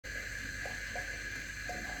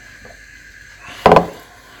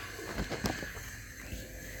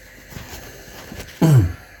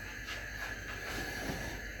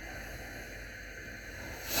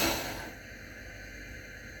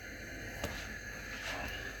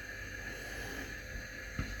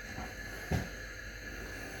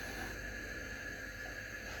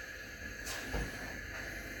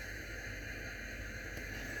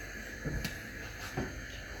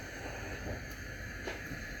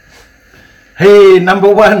Hey,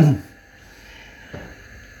 number one.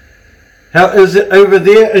 How is it over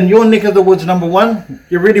there in your neck of the woods, number one?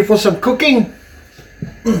 You ready for some cooking?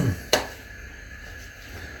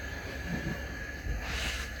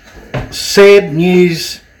 Sad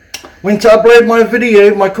news. Went to upload my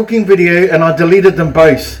video, my cooking video, and I deleted them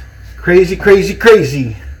both. Crazy, crazy,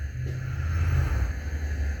 crazy.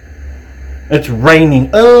 It's raining.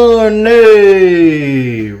 Oh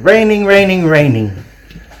no! Raining, raining, raining.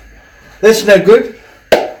 That's no good.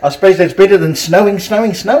 I suppose that's better than snowing.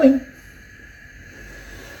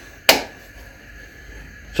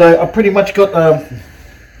 So I pretty much got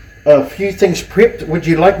a few things prepped. Would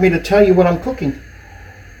you like me to tell you what I'm cooking?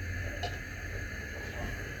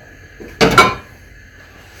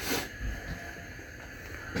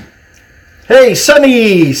 Hey,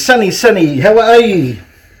 Sonny, how are you?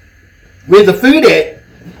 Where the food at?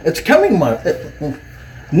 It's coming,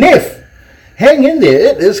 Neff, hang in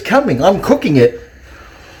there, it is coming. I'm cooking it.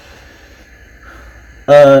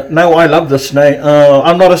 No, I love the snow.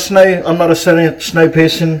 I'm not a snow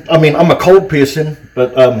person. I mean, I'm a cold person,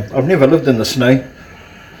 but I've never lived in the snow.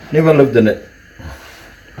 Never lived in it.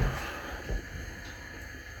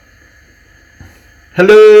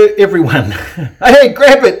 Hello, everyone. Hey,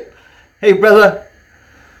 grab it. Hey, brother.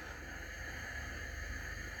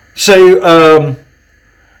 So,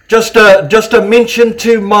 just a mention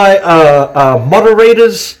to my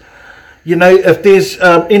moderators. You know, if there's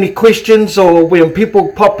any questions or when people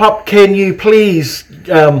pop up, can you please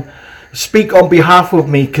speak on behalf of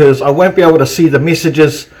me, because I won't be able to see the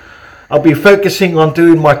messages. I'll be focusing on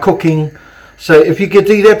doing my cooking. So if you could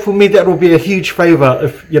do that for me, that will be a huge favor.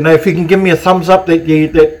 If you can give me a thumbs up that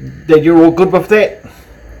you're all good with that.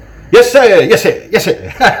 Yes, sir. Yes, sir. Yes,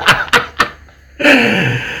 sir.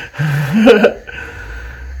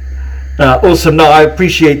 Awesome. No, I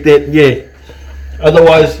appreciate that. Yeah.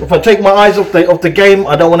 Otherwise, if I take my eyes off the game,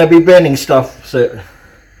 I don't want to be banning stuff. So,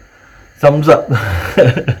 thumbs up.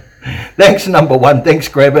 Thanks, number one. Thanks,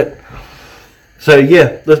 grab it. So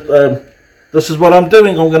yeah, this is what I'm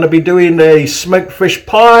doing. I'm going to be doing a smoked fish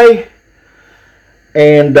pie,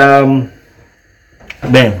 and man,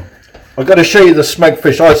 I've got to show you the smoked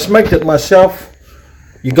fish. I smoked it myself.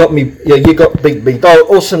 You got me. Yeah, you got big beat. Oh,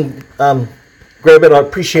 awesome. Grab it. I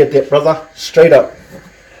appreciate that, brother. Straight up.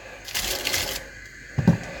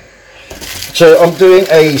 So I'm doing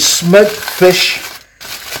a smoked fish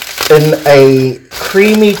in a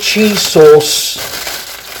creamy cheese sauce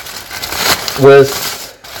with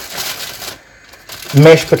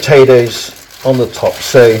mashed potatoes on the top.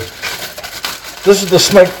 So this is the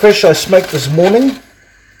smoked fish I smoked this morning.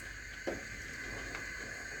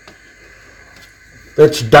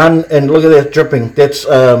 That's done, and look at that dripping. That's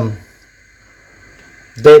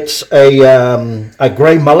a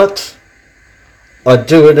grey mullet. I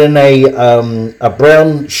do it in a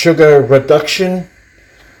brown sugar reduction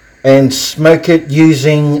and smoke it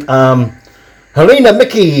using Helena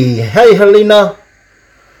Mickey. Hey, Helena.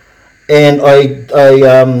 And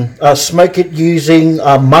I smoke it using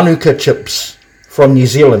manuka chips from New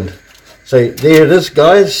Zealand. So there it is,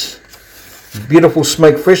 guys. Beautiful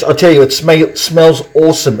smoked fish. I tell you, it smells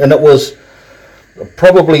awesome, and it was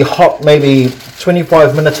probably hot maybe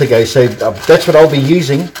 25 minutes ago. So that's what I'll be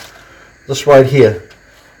using. This right here.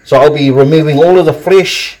 So I'll be removing all of the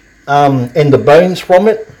flesh and the bones from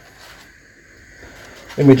it.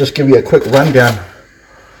 Let me just give you a quick rundown.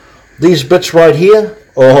 These bits right here,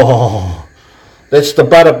 oh, that's the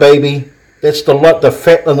butter, baby. That's the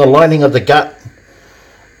fat and the lining of the gut,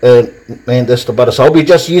 and that's the butter. So I'll be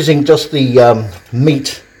just using the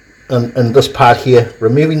meat in this part here,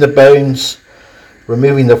 removing the bones,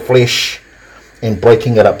 removing the flesh, and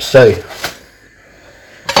breaking it up. So,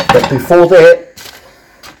 but before that,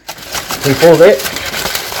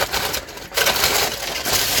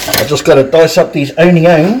 I just got to dice up these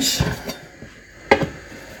onions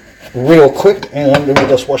real quick, and let me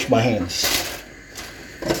just wash my hands.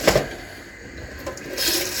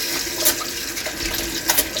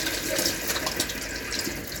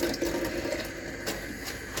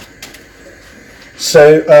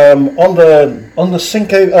 So on the sink,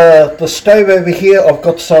 the stove over here, I've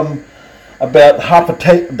got about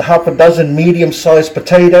half a dozen medium-sized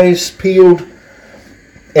potatoes peeled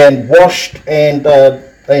and washed and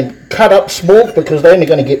cut up small because they're only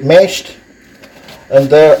going to get mashed, and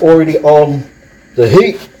they're already on the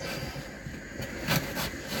heat.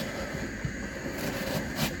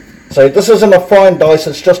 So this isn't a fine dice,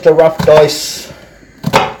 it's just a rough dice.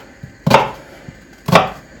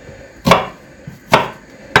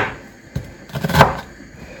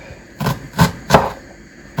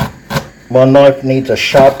 My knife needs a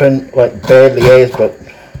sharpen, like badly as, but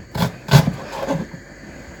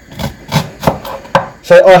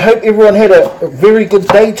So I hope everyone had a very good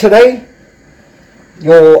day today.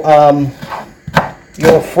 Your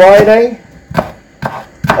Friday.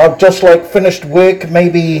 I've just like finished work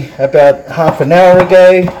maybe about half an hour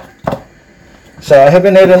ago. So I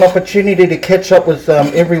haven't had an opportunity to catch up with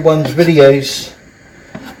everyone's videos.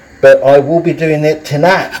 But I will be doing that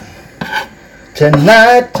tonight.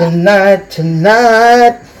 Tonight.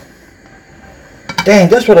 Dang,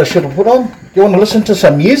 that's what I should have put on. Do you want to listen to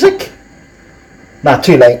some music? Nah,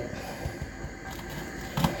 too late.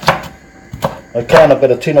 I can't, I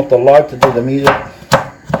better turn off the light to do the music.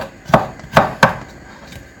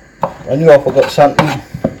 I knew I forgot something.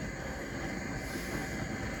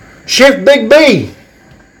 Chef Big B!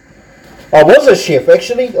 I was a chef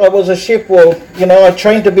actually. I was a chef, well, you know, I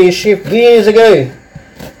trained to be a chef years ago.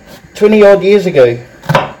 20 odd years ago.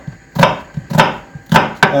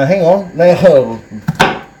 Hang on, no,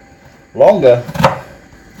 longer.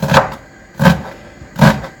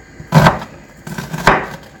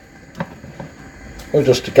 We'll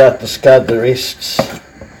just discard the rests.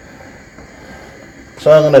 So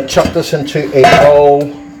I'm going to chuck this into a bowl,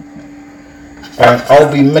 and I'll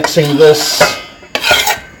be mixing this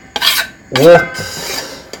with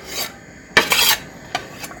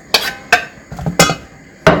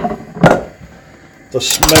the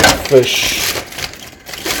smoked fish.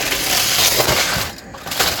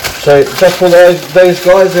 So just for those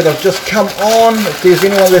guys that have just come on, if there's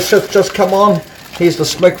anyone that's just come on, here's the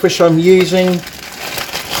smoked fish I'm using.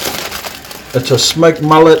 It's a smoked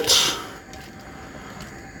mullet,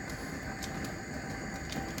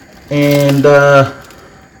 and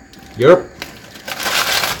yep.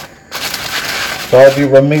 So I'll be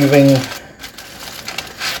removing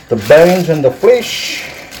the bones and the flesh,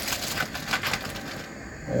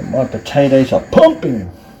 and my potatoes are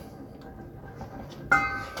pumping.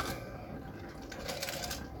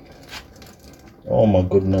 Oh my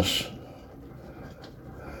goodness.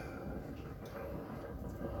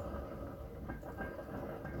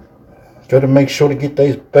 Got to make sure to get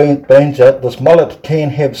these bones out. This mullet can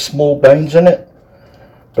have small bones in it,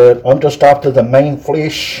 but I'm just after the main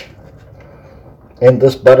flesh and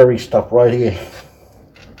this buttery stuff right here.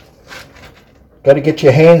 Got to get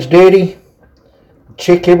your hands dirty,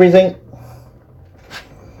 check everything.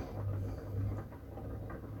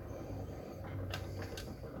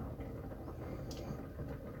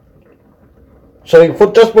 So for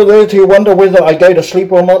those who wonder whether I go to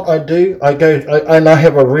sleep or not, I do. And I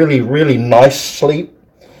have a really nice sleep.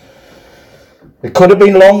 It could have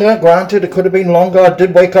been longer, granted, it could have been longer. I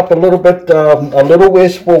did wake up a little bit, a little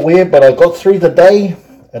worse for wear, but I got through the day.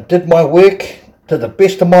 I did my work to the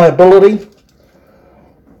best of my ability.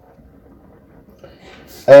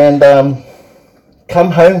 And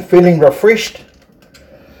come home feeling refreshed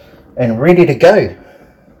and ready to go.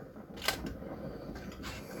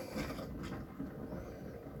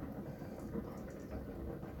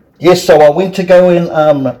 Yes, so I went to go and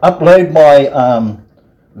upload my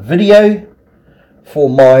video for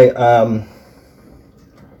my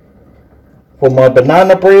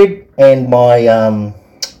banana bread and my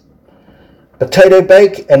potato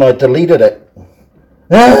bake, and I deleted it.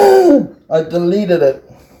 I deleted it.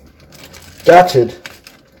 Gutted.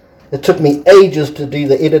 It took me ages to do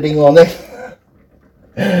the editing on that.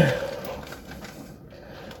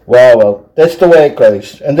 Well, that's the way it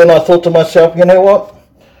goes. And then I thought to myself, you know what?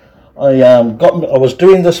 I was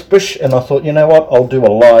doing this fish, and I thought, you know what, I'll do a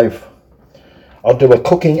live. I'll do a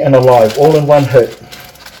cooking and a live all in one hit,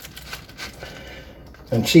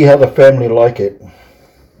 and see how the family like it.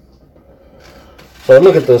 So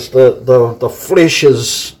look at this, the flesh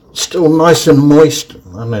is still nice and moist.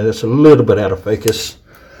 I know that's a little bit out of focus,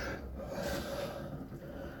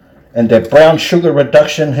 and that brown sugar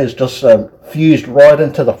reduction has just fused right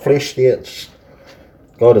into the flesh there.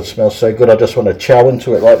 God, it smells so good. I just want to chow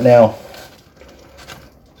into it right now.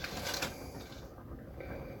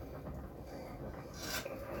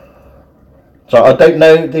 So I don't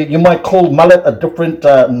know, you might call mullet a different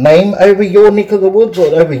name over your neck of the woods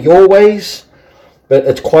or over your ways, but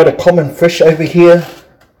it's quite a common fish over here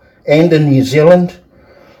and in New Zealand.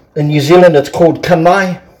 In New Zealand it's called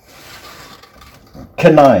kanai.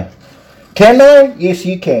 Kanai. Can I? Yes,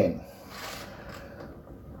 you can.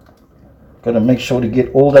 Got to make sure to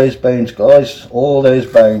get all those bones, guys, all those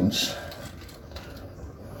bones.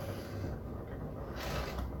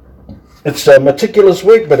 It's meticulous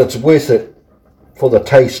work, but it's worth it for the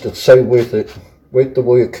taste. It's so worth it, worth the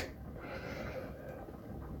work.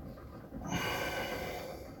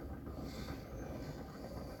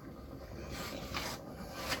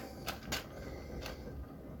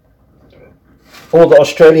 All the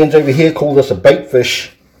Australians over here call this a bait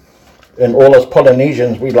fish. And all us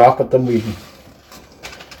Polynesians, we laugh at them. We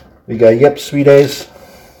go, yep, sweet as.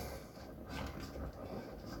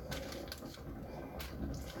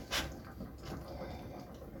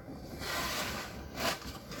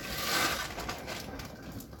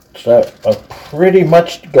 So I've pretty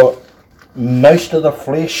much got most of the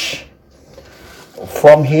flesh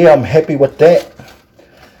from here. I'm happy with that.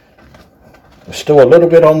 There's still a little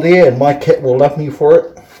bit on there, and my cat will love me for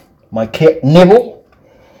it. My cat Neville.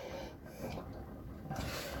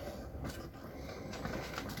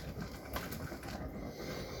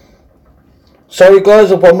 Sorry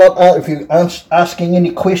guys if I'm not, if you're asking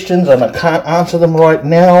any questions and I can't answer them right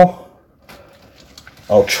now.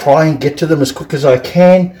 I'll try and get to them as quick as I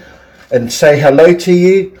can and say hello to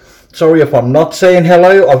you. Sorry if I'm not saying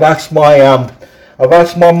hello. I've asked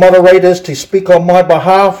my moderators to speak on my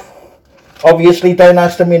behalf. Obviously, don't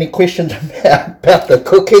ask them any questions about the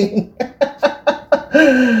cooking.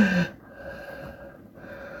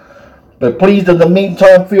 But please, in the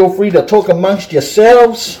meantime, feel free to talk amongst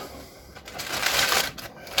yourselves.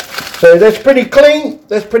 So that's pretty clean.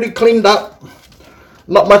 That's pretty cleaned up.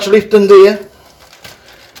 Not much left in there.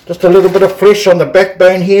 Just a little bit of flesh on the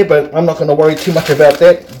backbone here, but I'm not going to worry too much about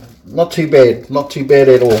that. Not too bad. Not too bad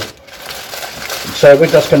at all. So we're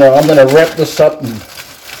just going to, I'm going to wrap this up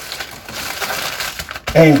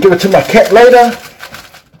and give it to my cat later.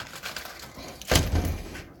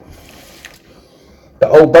 The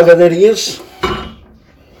old bugger that he is.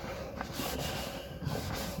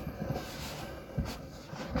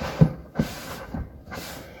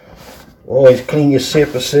 Always clean your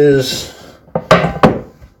surfaces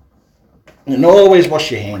and always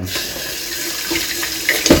wash your hands.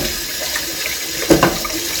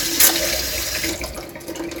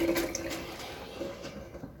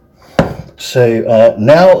 So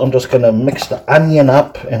now I'm just going to mix the onion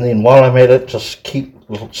up, and then while I'm at it, just keep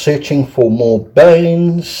searching for more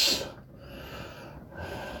bones,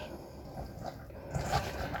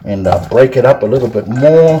 and break it up a little bit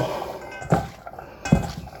more.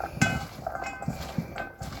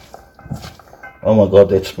 Oh my god,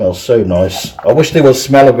 that smells so nice. I wish there was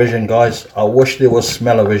smell-o-vision, guys. I wish there was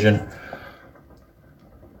smell-o-vision.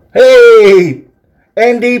 Hey!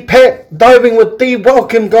 Andy, Pat, Diving with D,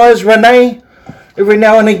 welcome guys, Renee. Every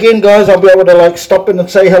now and again, guys, I'll be able to like stop in and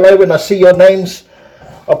say hello when I see your names.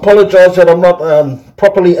 I apologize that I'm not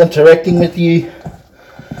properly interacting with you.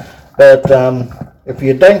 But if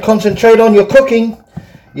you don't concentrate on your cooking,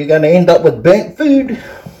 you're going to end up with burnt food.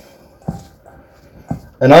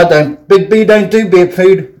 And I don't, Big B don't do burnt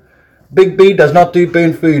food. Big B does not do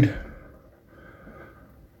burnt food.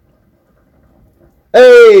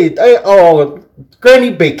 Hey, oh,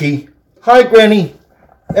 Granny Becky. Hi, Granny.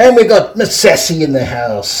 And we got Miss Sassy in the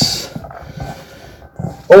house.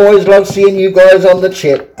 Always love seeing you guys on the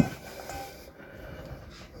chat.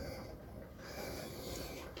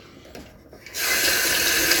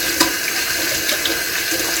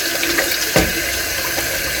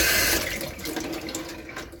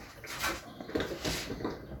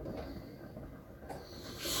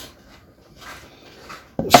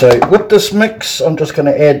 So with this mix, I'm just going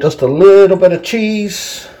to add just a little bit of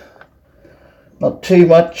cheese, not too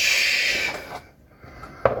much,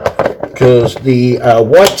 because the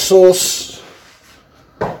white sauce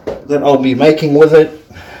that I'll be making with it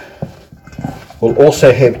will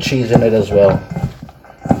also have cheese in it as well.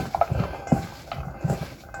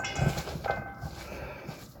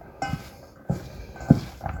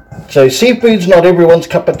 So seafood's not everyone's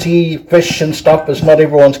cup of tea, fish and stuff is not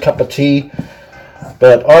everyone's cup of tea.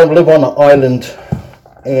 But I live on an island,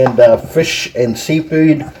 and fish and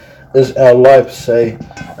seafood is our life. So,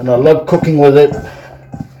 and I love cooking with it.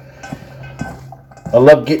 I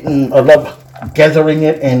love gathering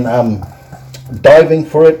it and diving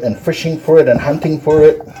for it and fishing for it and hunting for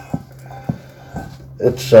it.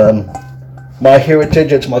 It's my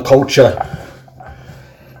heritage. It's my culture.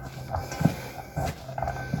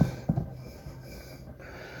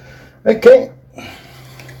 Okay.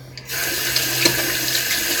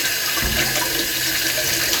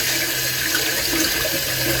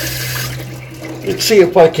 Let's see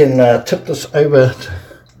if I can tip this over.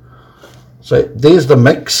 So there's the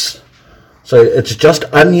mix. So it's just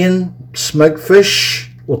onion, smoked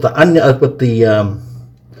fish with the onion with the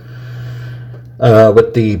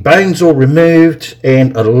bones all removed,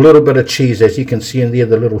 and a little bit of cheese, as you can see in there,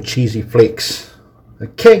 the little cheesy flakes.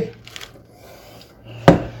 Okay.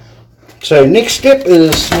 So next step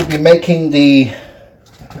is we'll be making the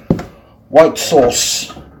white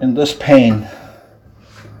sauce in this pan.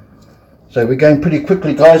 So we're going pretty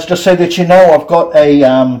quickly, guys, just so that you know. I've got a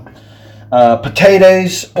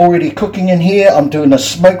Potatoes already cooking in here. I'm doing a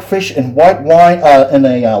smoked fish in white wine, in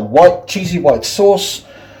a white cheesy white sauce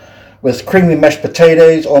with creamy mashed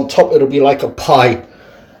potatoes. On top it'll be like a pie,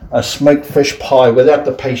 a smoked fish pie without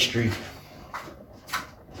the pastry.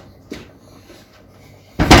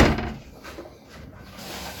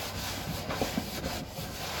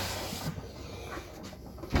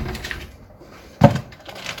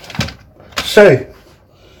 So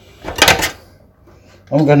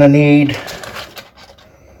I'm going to need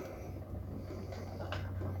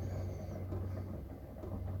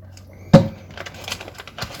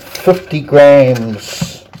 50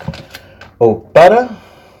 grams of butter.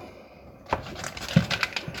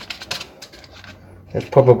 That's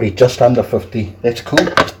probably just under 50. That's cool.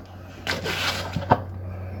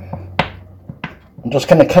 I'm just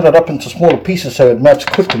going to cut it up into smaller pieces so it melts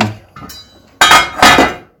quickly.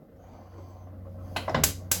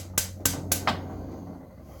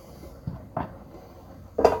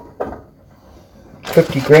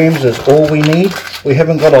 $50 grams is all we need. We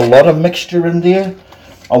haven't got a lot of mixture in there.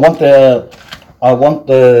 I want the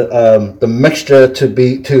mixture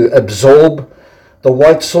to absorb the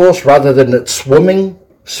white sauce rather than it swimming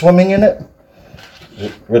in it,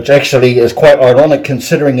 which actually is quite ironic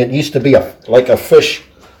considering it used to be like a fish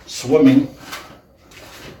swimming.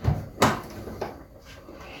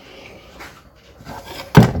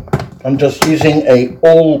 I'm just using a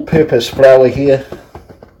all-purpose flour here.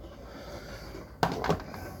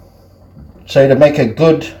 So to make a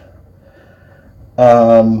good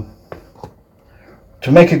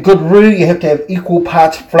roux, you have to have equal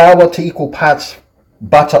parts flour to equal parts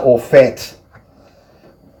butter or fat.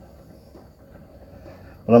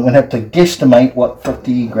 But I'm going to have to guesstimate what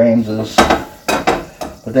 50 grams is.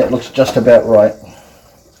 But that looks just about right.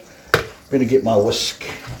 Better get my whisk.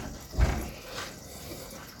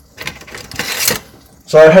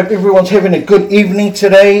 So I hope everyone's having a good evening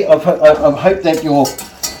today. I hope that your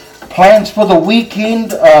plans for the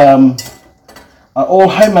weekend are all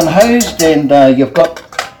home and hosed, and you've got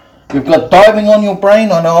diving on your brain.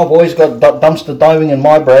 I know I've always got dumpster diving in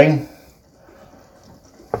my brain.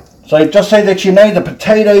 So just so that you know, the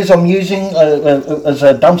potatoes I'm using as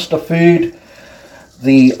a dumpster food,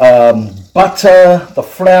 the butter, the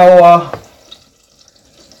flour,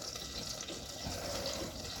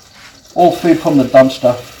 all food from the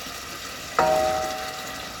dumpster.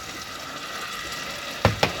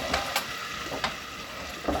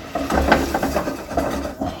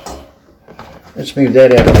 Let's move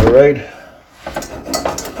that out of the road.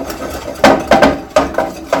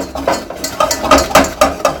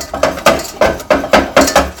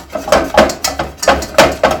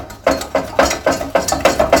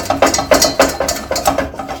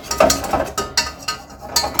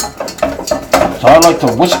 So I like to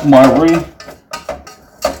whisk my roux.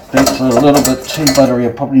 That's a little bit too buttery.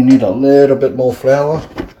 I probably need a little bit more flour.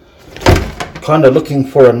 Kind of looking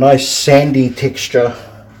for a nice sandy texture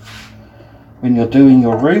when you're doing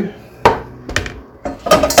your roux.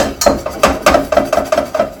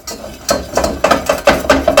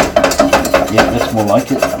 Yeah, that's more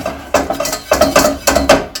like it.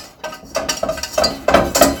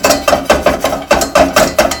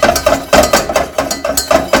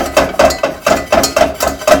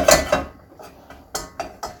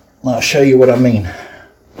 I'll show you what I mean.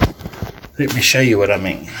 Let me show you what I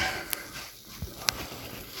mean.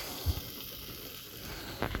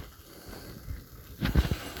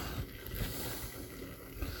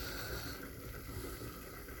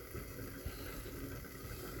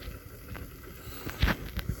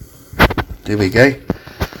 There we go.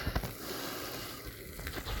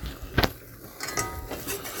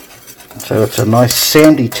 So it's a nice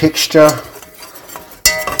sandy texture.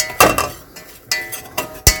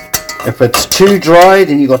 If it's too dry,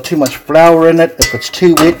 then you've got too much flour in it. If it's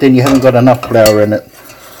too wet, then you haven't got enough flour in it.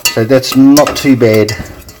 So that's not too bad.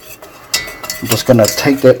 I'm just going to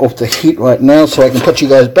take that off the heat right now so I can put you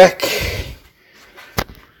guys back.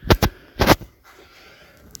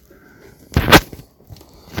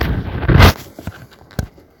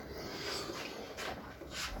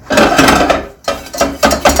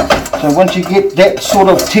 So once you get that sort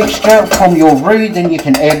of texture from your roux, then you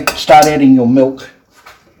can start adding your milk.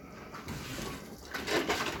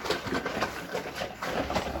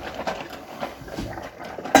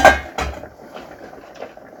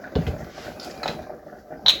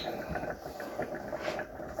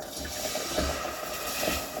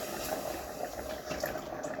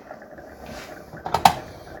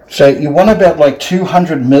 So you want about like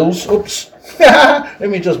 200 mils. Oops. Let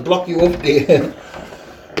me just block you off there.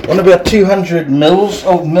 Want about 200 mils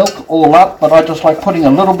of milk all up, but I just like putting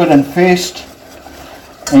a little bit in first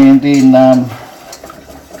and then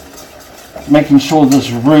making sure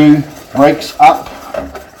this roux breaks up.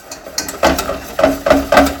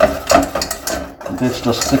 That's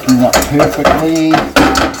just sticking up perfectly.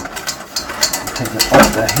 Take it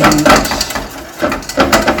off the heat.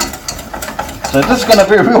 So this is going to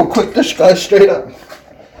be a real quick dish, guys, straight up.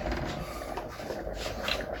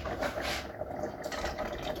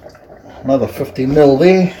 Another 50 ml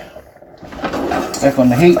there. Back on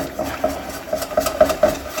the heat.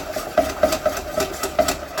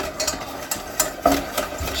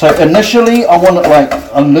 So initially I want it like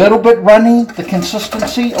a little bit runny, the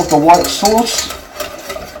consistency of the white sauce.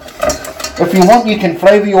 If you want, you can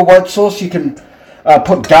flavour your white sauce. You can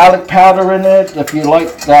put garlic powder in it. If you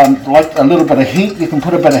like a little bit of heat, you can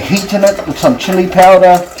put a bit of heat in it with some chili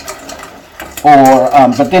powder. Or,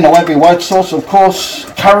 but then it won't be white sauce, of course.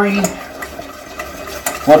 Curry,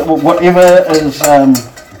 whatever is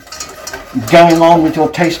going on with your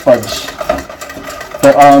taste buds.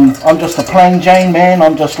 But I'm just a plain Jane man.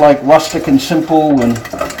 I'm just like rustic and simple, and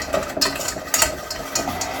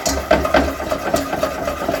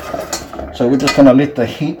so we're just going to let the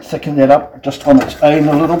heat thicken that up just on its own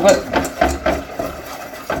a little bit.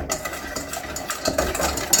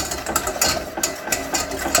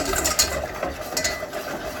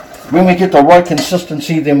 When we get the right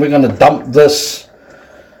consistency, then we're going to dump this.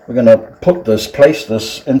 We're going to place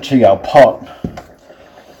this into our pot,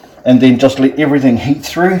 and then just let everything heat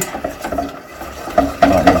through.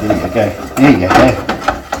 Right, there you go. There you go.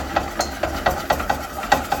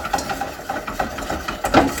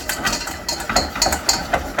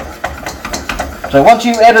 So once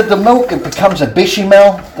you've added the milk, it becomes a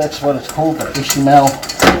bechamel. That's what it's called, a bechamel.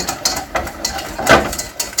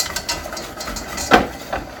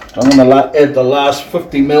 So I'm going to add the last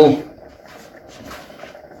 50 ml.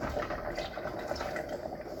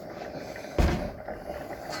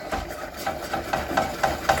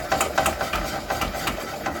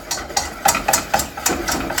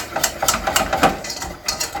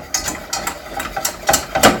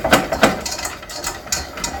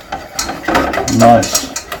 Nice.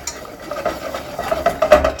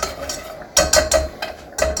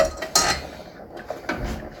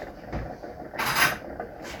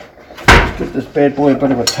 Let's give this bad boy a bit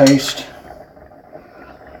of a taste.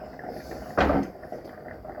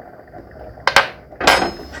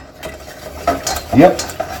 Yep.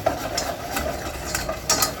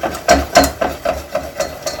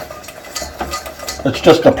 It's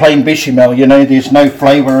just a plain bechamel, you know, there's no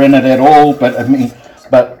flavour in it at all, but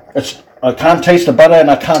I can't taste the butter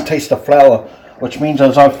and I can't taste the flour, which means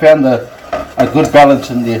as I've found a good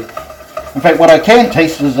balance in there. In fact, what I can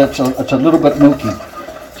taste is it's a little bit milky.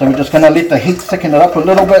 So we're just going to let the heat thicken it up a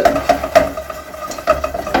little bit.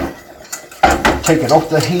 Take it off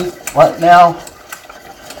the heat right now.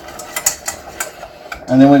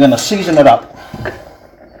 And then we're going to season it up.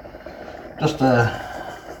 Just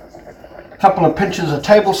a couple of pinches of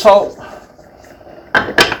table salt.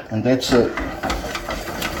 And that's it.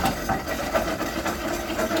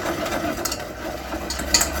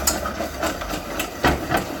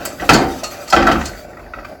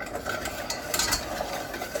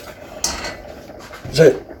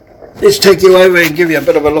 So let's take you over and give you a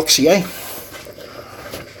bit of a look-see, eh?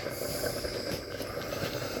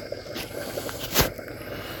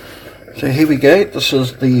 So here we go, this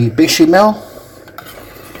is the bechamel.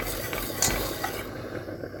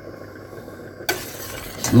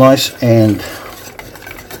 Nice and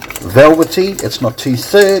velvety, it's not too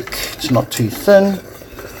thick, it's not too thin.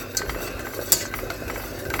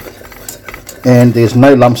 And there's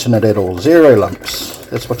no lumps in it at all, 0 lumps.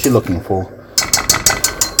 That's what you're looking for.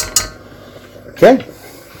 Okay,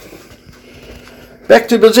 back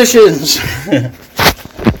to positions.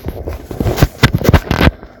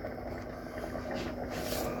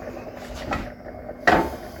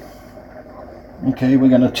 Okay, we're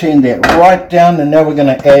going to turn that right down, and now we're going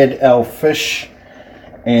to add our fish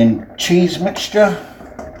and cheese mixture.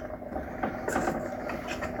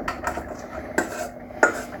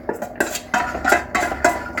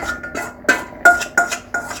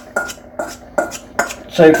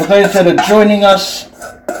 So for those that are joining us,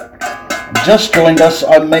 just joined us,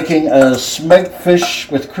 I'm making a smoked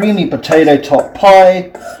fish with creamy potato top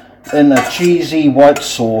pie in a cheesy white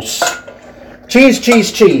sauce. Cheese,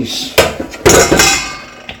 cheese, cheese.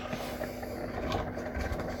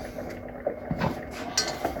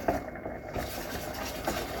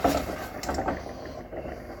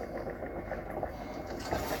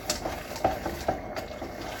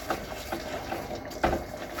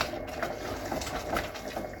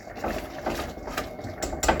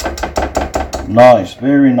 Nice,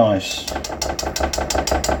 very nice.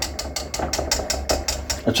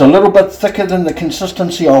 It's a little bit thicker than the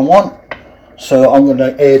consistency I want, so I'm going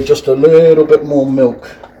to add just a little bit more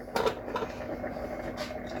milk.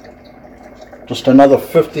 Just another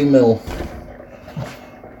 50 ml.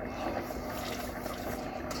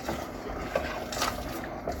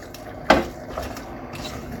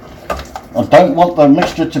 I don't want the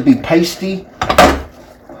mixture to be pasty.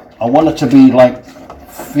 I want it to be like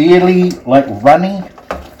fairly like runny.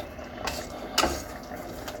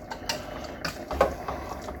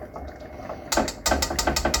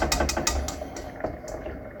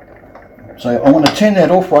 So I'm going to turn that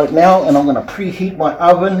off right now, and I'm going to preheat my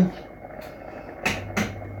oven.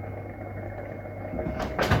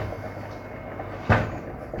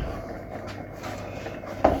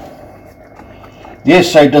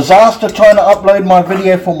 Yes, so disaster trying to upload my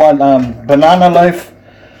video for my banana loaf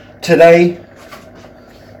today.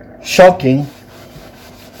 Shocking.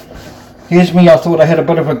 Here's me, I thought I had a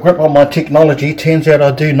bit of a grip on my technology. Turns out I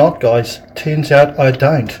do not, guys. Turns out I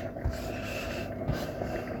don't.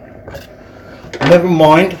 Never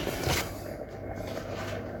mind.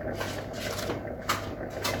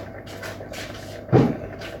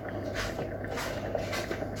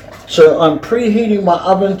 So I'm preheating my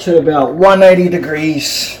oven to about 180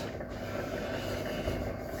 degrees.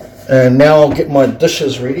 And now I'll get my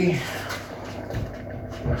dishes ready.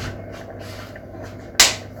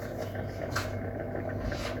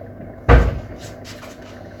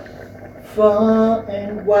 Far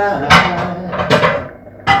and wide.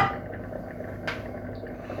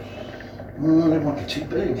 Oh, that might be too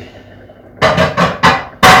big.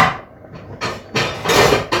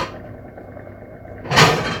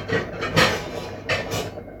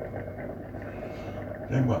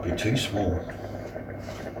 That might be too small.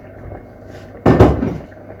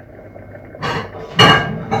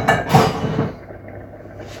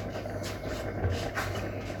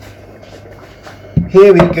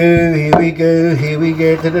 Here we go, here we go, here we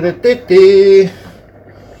go. Da, da, da, da, da.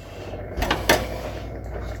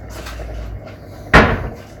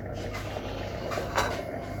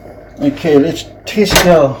 Okay, let's test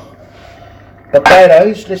our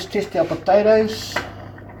potatoes. Let's test our potatoes.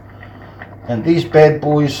 And these bad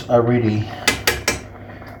boys are ready.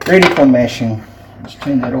 Ready for mashing. Let's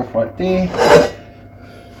turn that off right there.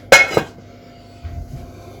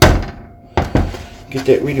 Get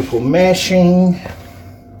that ready for mashing.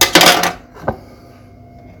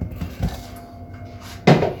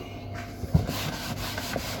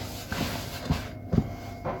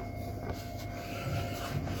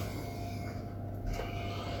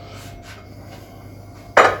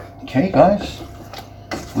 Okay guys,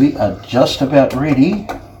 we are just about ready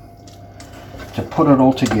to put it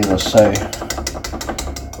all together, so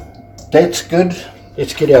that's good.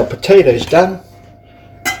 Let's get our potatoes done.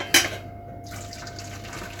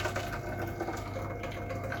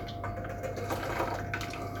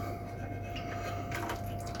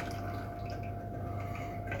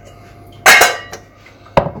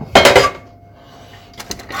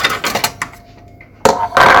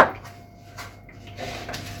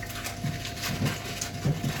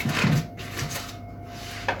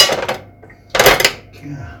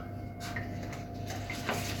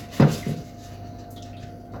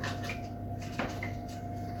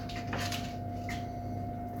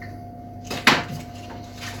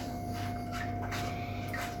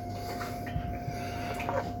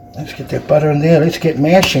 Let's get that butter in there. Let's get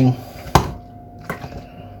mashing.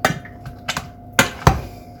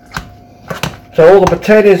 So all the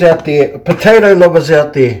potatoes out there, potato lovers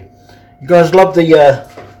out there, you guys love the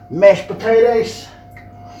mashed potatoes?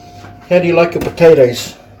 How do you like your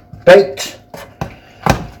potatoes? Baked?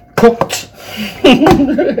 Cooked?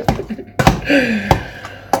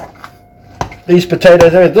 These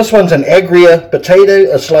potatoes, this one's an agria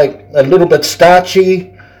potato. It's like a little bit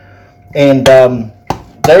starchy, and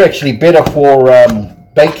they're actually better for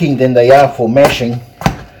baking than they are for mashing.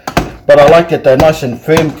 But I like that they're nice and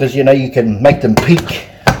firm, because you know you can make them peak.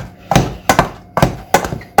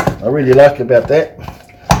 I really like about that.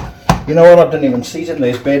 You know what, I didn't even season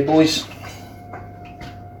these bad boys.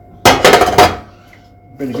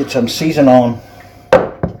 Better get some season on.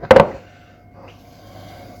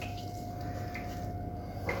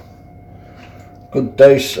 Good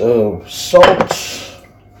dose of salt.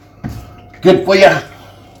 Good for you.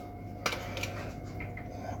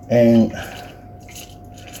 And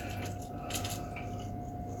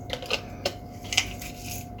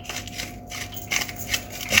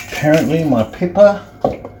apparently my pepper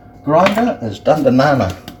grinder is done the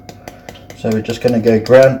nana. So we're just going to go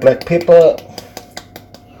ground black pepper.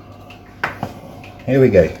 Here we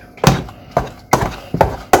go.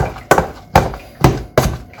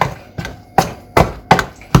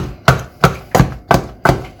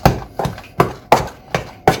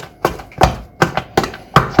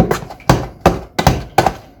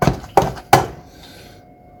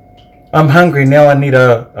 I'm hungry now. I need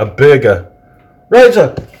a burger.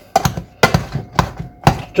 Rosa,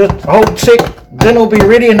 just hold a sec. Dinner will be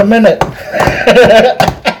ready in a minute.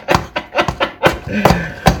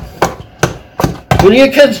 Will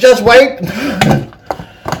you kids just wait?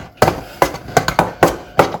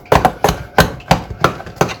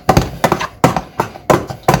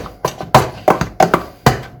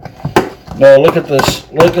 No, look at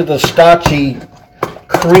this. Look at the starchy,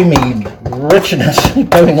 creamy richness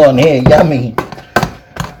going on here. Yummy.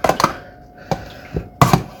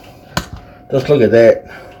 Just look at that.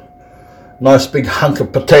 Nice big hunk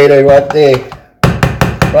of potato right there.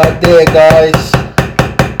 Right there, guys.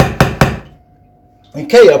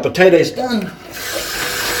 Okay, our potato's done.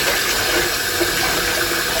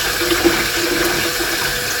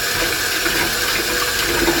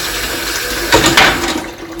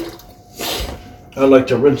 I like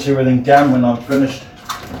to rinse everything down when I'm finished.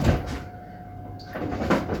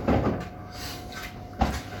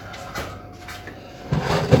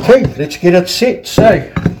 Okay, let's get it set.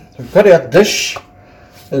 So, we've got our dish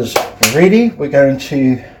is ready. We're going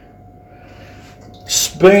to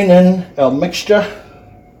spoon in our mixture.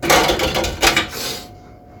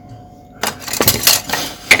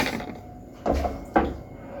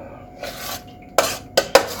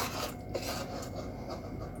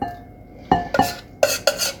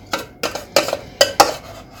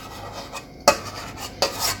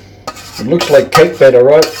 It looks like cake batter,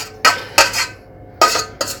 right?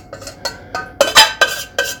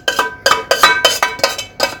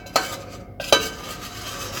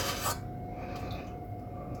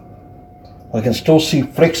 I can still see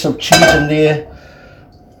flecks of cheese in there.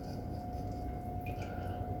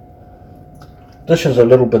 This is a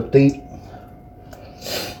little bit deep.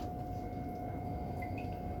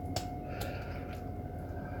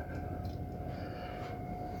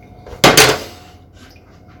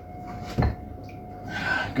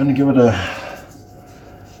 Gonna give it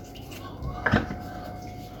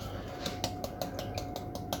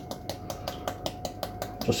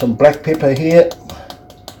just some black pepper here.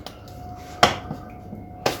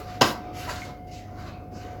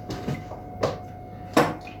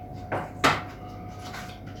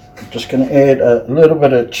 Just going to add a little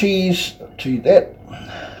bit of cheese to that.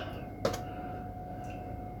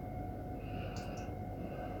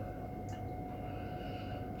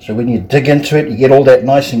 So when you dig into it, you get all that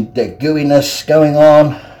nice and that gooiness going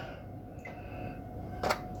on.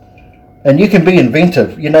 And you can be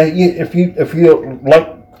inventive. You know, if you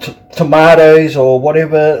like tomatoes or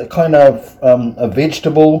whatever kind of a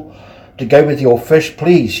vegetable to go with your fish,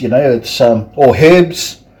 please. You know, it's or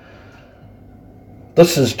herbs.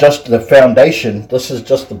 This is just the foundation. This is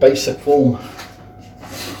just the basic form.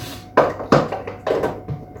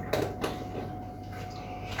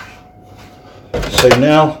 So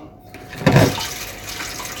now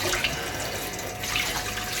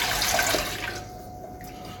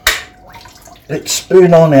let's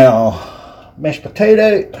spoon on our mashed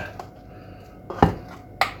potato.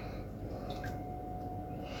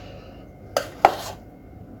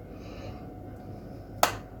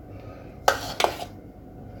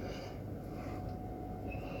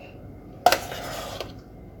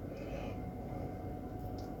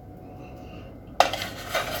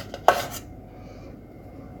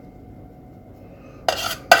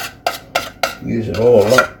 Use it all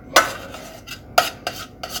up.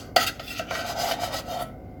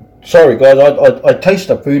 Sorry guys, I taste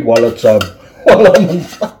the food while it's while I'm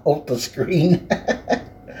off the screen.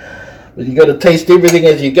 But you got to taste everything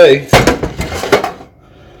as you go.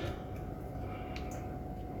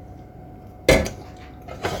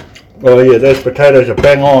 Oh yeah, those potatoes are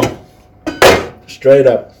bang on. Straight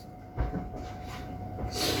up.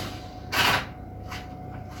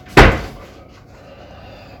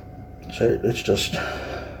 So let's just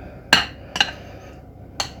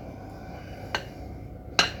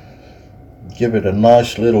give it a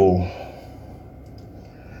nice little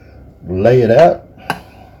lay it out.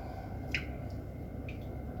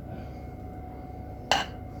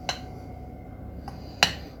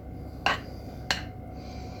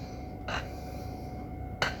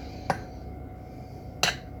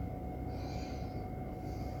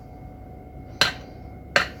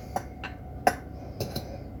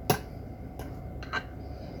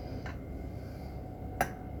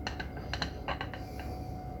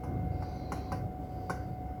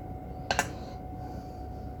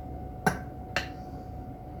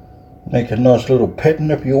 Make a nice little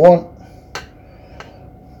pattern if you want.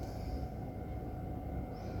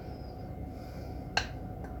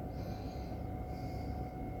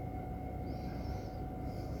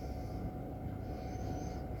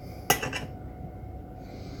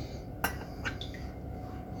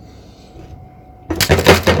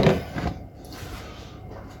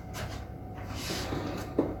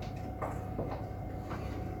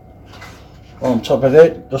 On top of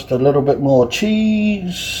that, just a little bit more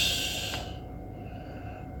cheese.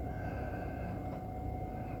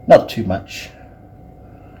 Not too much.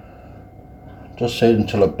 Just set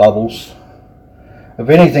until it bubbles. If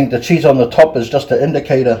anything, the cheese on the top is just an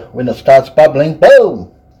indicator. When it starts bubbling,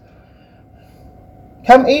 boom!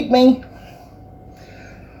 Come eat me!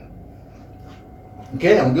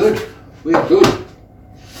 Okay, I'm good. We're good.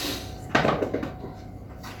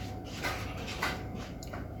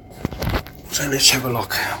 So let's have a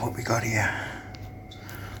look what we got here.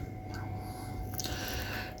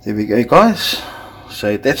 There we go, guys.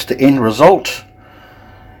 So that's the end result.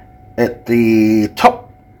 At the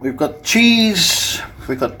top we've got cheese,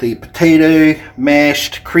 we've got the potato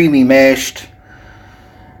mashed, creamy mashed,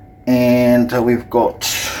 and we've got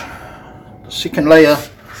the second layer,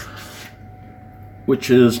 which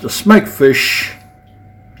is the smoked fish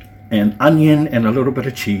and onion and a little bit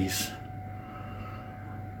of cheese.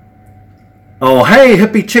 Oh hey,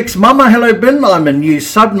 Hippie Chicks Mama, hello Ben, I'm a new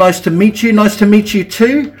sub, nice to meet you, nice to meet you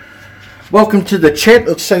too. Welcome to the chat.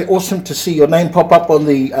 It's so awesome to see your name pop up on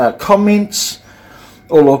the comments.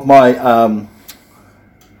 All of my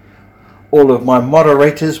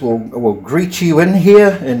moderators will greet you in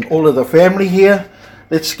here, and all of the family here.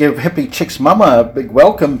 Let's give Hippie Chicks Mama a big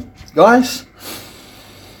welcome, guys.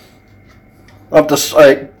 I've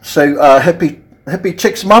decided, Hippie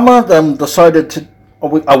Chicks Mama decided to.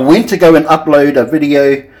 I went to go and upload a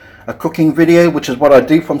video, a cooking video, which is what I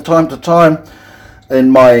do from time to time. In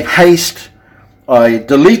my haste, I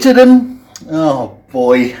deleted him. Oh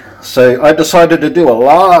boy. So I decided to do a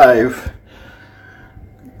live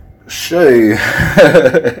show.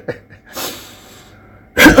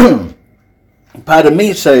 Pardon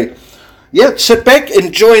me. So yeah, sit back,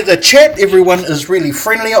 enjoy the chat. Everyone is really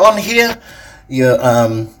friendly on here.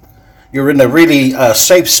 You're in a really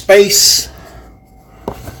safe space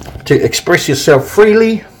to express yourself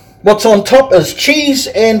freely. What's on top is cheese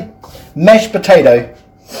and mashed potato.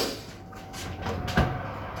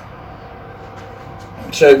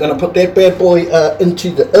 So I'm going to put that bad boy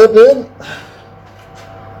into the oven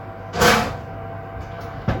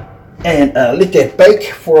and let that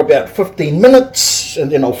bake for about 15 minutes,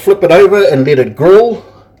 and then I'll flip it over and let it grill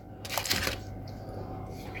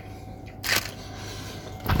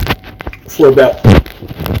for about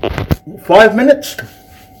 5 minutes.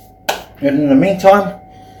 And in the meantime,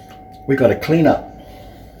 we got to clean up.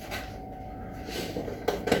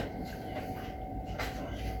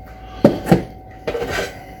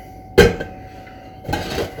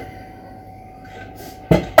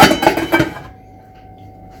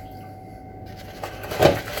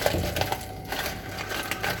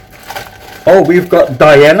 Oh, we've got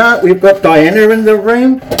Diana. We've got Diana in the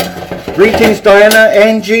room. Greetings, Diana,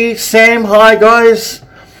 Angie, Sam. Hi, guys.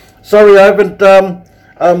 Sorry, I haven't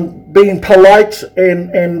been polite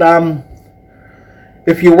and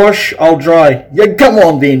if you wash, I'll dry. Yeah, come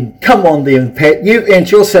on then, Pat. You've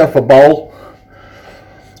earned yourself a bowl.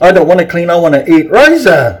 I don't want to clean. I want to eat.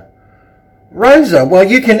 Rosa. Well,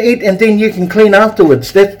 you can eat and then you can clean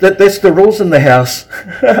afterwards. That's the rules in the house.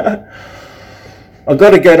 I've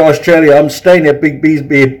got to go to Australia. I'm staying at Big B's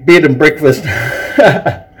bed and breakfast.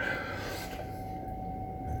 Yeah,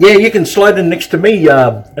 you can slide in next to me,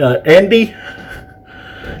 Andy.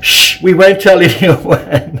 Shh, we won't tell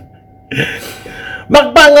anyone.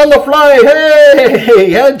 Mukbang on the fly.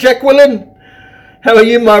 Hey, Jacqueline. How are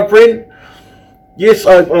you, my friend? Yes,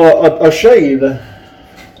 I'll show you.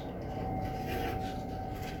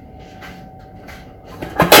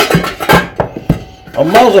 I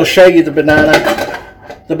might as well show you the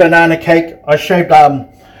banana cake. I showed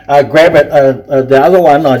grab it the other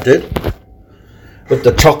one I did with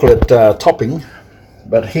the chocolate topping,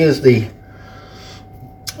 but here's the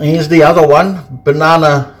other one,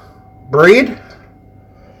 banana bread.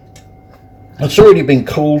 It's already been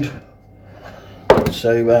cooled,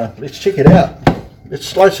 so let's check it out. Let's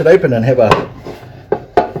slice it open and have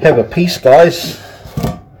a piece, guys.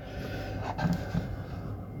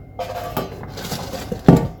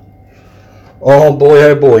 Oh boy,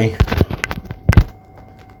 oh boy.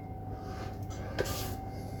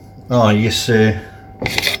 Oh yes, sir.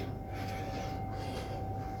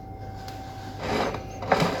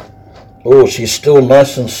 Oh, she's still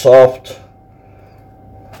nice and soft.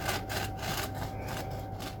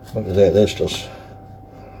 Look at that, that's just...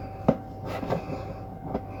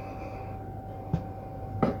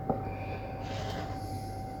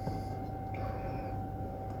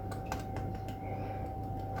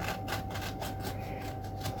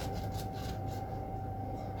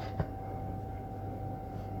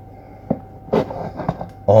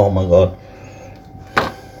 Oh my God.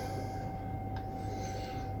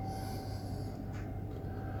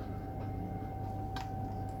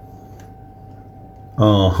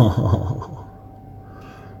 Oh.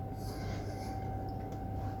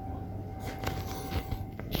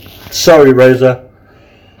 Sorry, Rosa.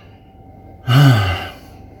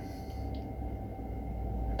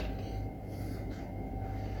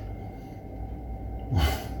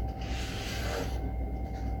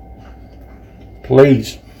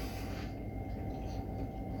 Please.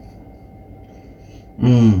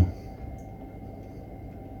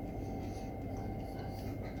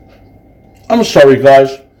 I'm sorry,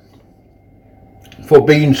 guys, for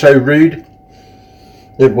being so rude.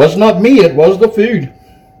 It was not me, it was the food.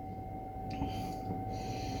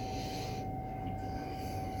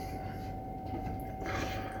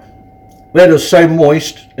 That is so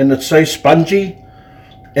moist, and it's so spongy,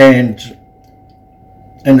 and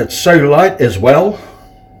it's so light as well.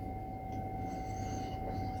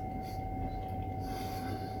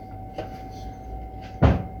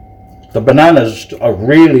 The bananas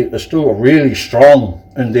are still really strong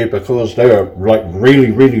in there because they are like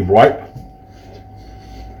really ripe,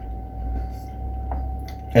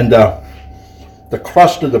 and the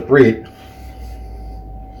crust of the bread,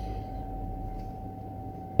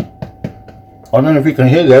 I don't know if you can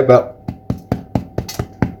hear that, but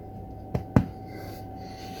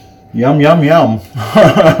yum yum yum.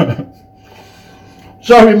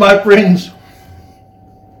 Sorry, my friends.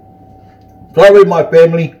 Sorry, my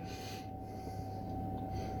family.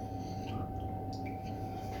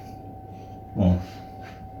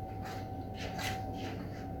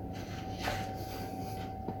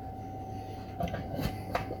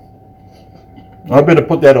 I better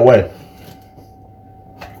put that away.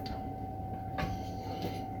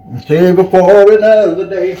 See before another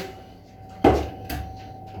day.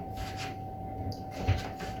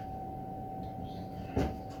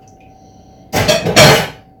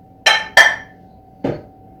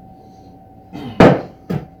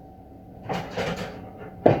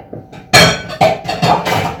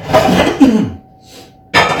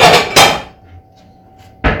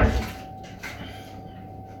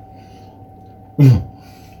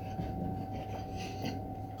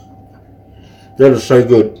 That is so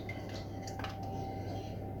good.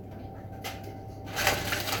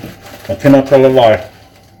 I cannot tell a lie.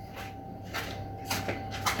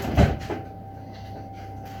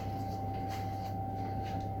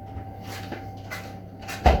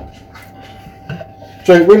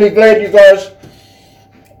 So really glad you guys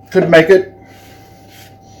could make it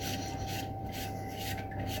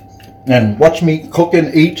and watch me cook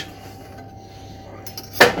and eat.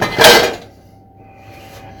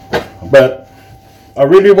 But I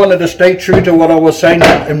really wanted to stay true to what I was saying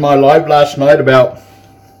in my live last night about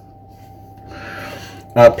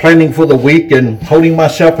planning for the week and holding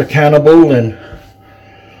myself accountable. And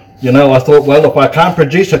you know, I thought, well, if I can't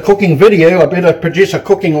produce a cooking video, I better produce a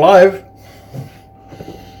cooking live.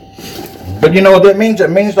 But you know what that means? It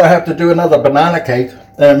means I have to do another banana cake,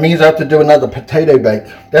 and it means I have to do another potato bake.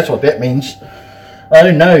 That's what that means. Oh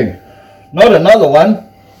no, not another one.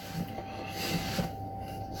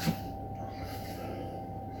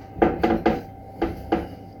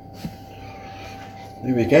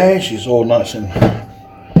 There we go, she's all nice and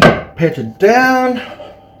patted down.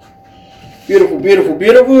 Beautiful, beautiful,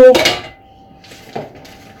 beautiful.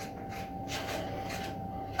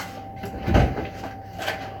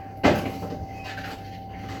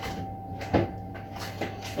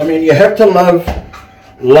 I mean, you have to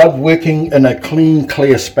love working in a clean,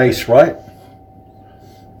 clear space, right?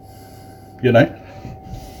 You know,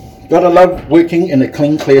 gotta love working in a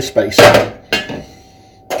clean, clear space.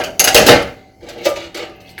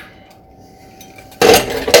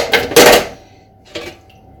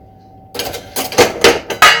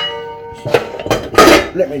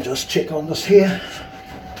 Let me just check on this here.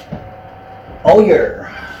 Oh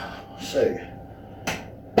yeah. So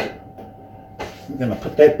I'm gonna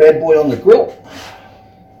put that bad boy on the grill.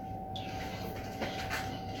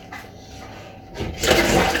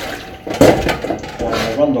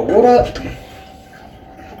 Run the water.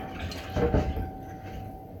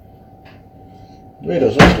 Where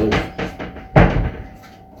does this live?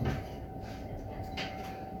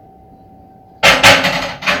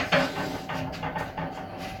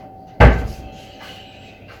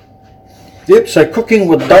 Yep, so cooking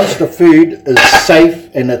with dumpster food is safe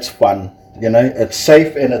and it's fun. You know, it's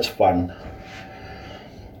safe and it's fun.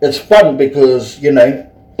 It's fun because, you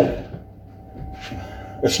know,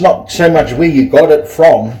 it's not so much where you got it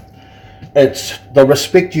from, it's the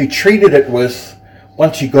respect you treated it with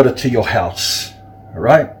once you got it to your house,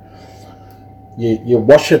 right? You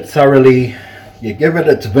wash it thoroughly, you give it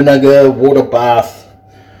its vinegar, water bath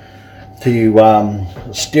to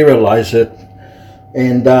sterilize it,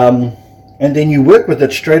 and and then you work with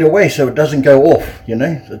it straight away so it doesn't go off, you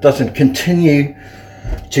know, it doesn't continue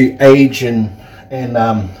to age and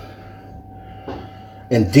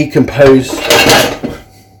decompose,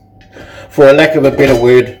 for a lack of a better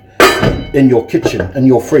word, in your kitchen, in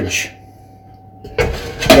your fridge.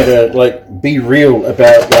 Gotta like be real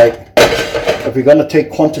about, like, if you're going to take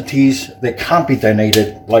quantities that can't be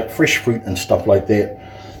donated, like fresh fruit and stuff like that,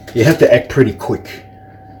 you have to act pretty quick,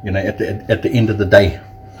 you know, at the end of the day.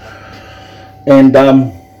 And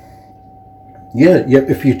yeah,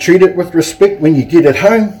 if you treat it with respect when you get it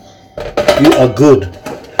home, you are good.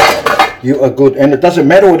 You are good. And it doesn't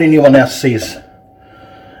matter what anyone else says.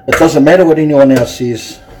 It doesn't matter what anyone else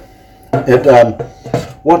says.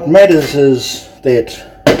 What matters is that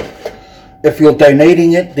if you're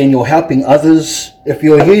donating it, then you're helping others. If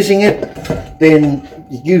you're using it, then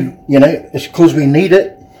you know, it's because we need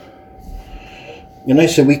it. You know,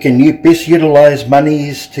 so we can best utilize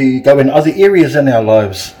monies to go in other areas in our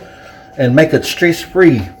lives and make it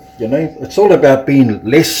stress-free. You know, it's all about being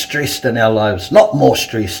less stressed in our lives, not more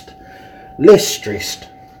stressed, less stressed.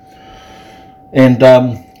 And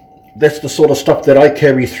that's the sort of stuff that I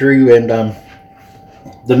carry through. And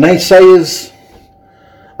the naysayers,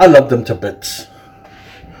 I love them to bits.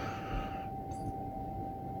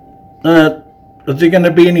 Is there going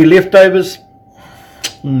to be any leftovers?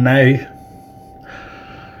 No.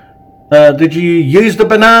 Did you use the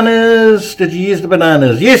bananas? Did you use the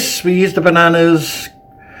bananas? Yes, we used the bananas.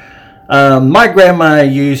 My grandma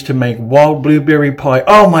used to make wild blueberry pie.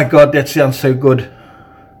 Oh my God, that sounds so good.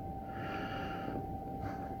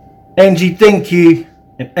 Angie, thank you.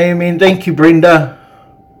 And amen. Thank you, Brenda.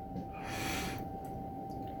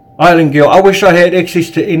 Island Girl, I wish I had access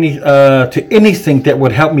to anything that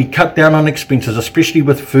would help me cut down on expenses, especially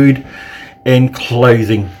with food and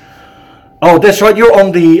clothing. Oh, that's right. You're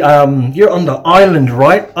on the island,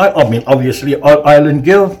 right? I mean, obviously, Island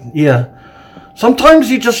Girl. Yeah. Sometimes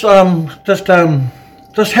you just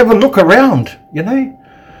have a look around. You know,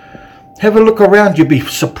 have a look around. You'd be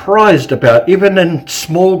surprised about, even in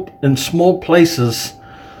small places,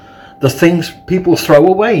 the things people throw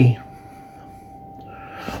away.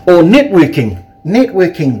 Or networking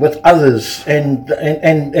with others, and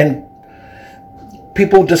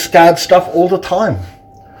people discard stuff all the time.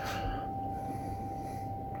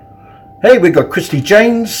 Hey, we got Christy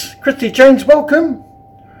James. Christy James, welcome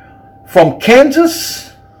from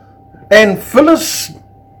Kansas, and Phyllis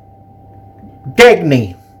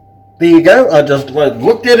Gagney. There you go. I just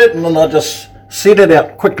looked at it and then I just said it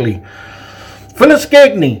out quickly. Phyllis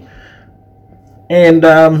Gagney and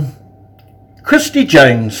Christy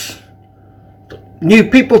James.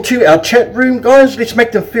 New people to our chat room, guys. Let's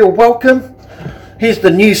make them feel welcome. Here's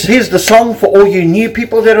the song for all you new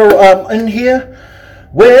people that are in here.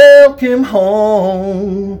 Welcome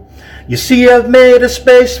home. You see, I've made a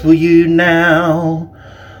space for you now.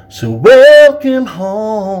 So welcome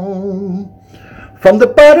home from the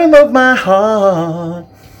bottom of my heart.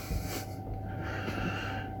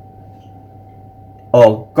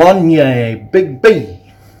 Oh, Gonye, Big B.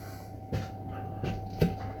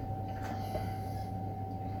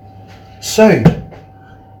 So,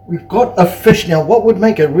 we've got a fish now. What would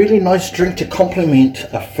make a really nice drink to complement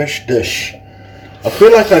a fish dish? I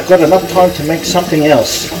feel like I've got enough time to make something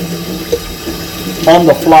else on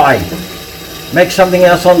the fly. Make something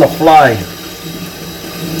else on the fly.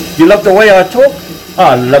 You love the way I talk?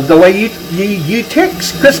 I love the way you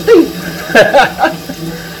text, Christy.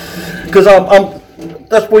 Because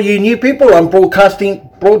that's for you new people. I'm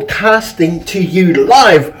broadcasting to you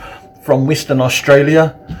live from Western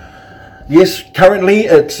Australia. Yes, currently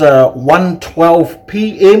it's 1:12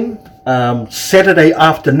 p.m. Saturday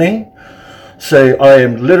afternoon. So I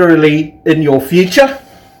am literally in your future.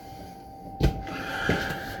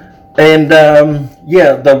 And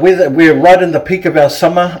yeah, the weather, we're right in the peak of our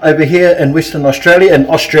summer over here in Western Australia. In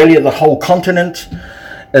Australia, the whole continent,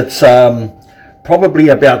 it's probably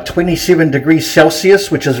about 27 degrees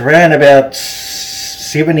Celsius, which is around about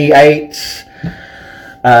 78,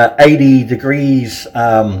 80 degrees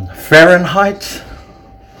Fahrenheit.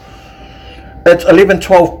 It's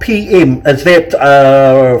 11:12 p.m. Is that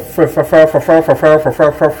for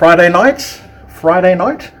Friday night? Friday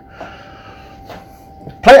night?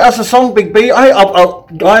 Play us a song, Big B.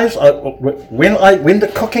 Guys, when the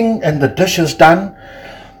cooking and the dish is done,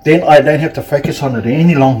 then I don't have to focus on it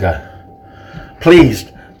any longer.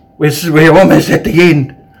 Please, we're almost at the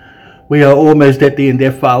end. We are almost at the end.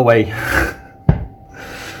 They're far away.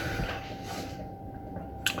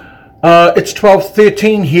 It's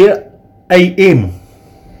 12:13 here. AM.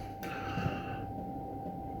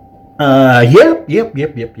 Yep.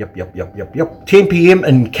 10 p.m.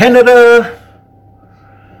 in Canada.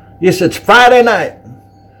 Yes, it's Friday night.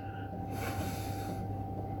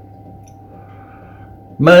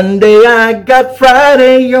 Monday, I got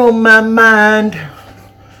Friday on my mind.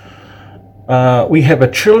 We have a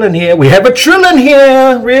trill in here.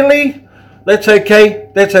 Really? That's okay.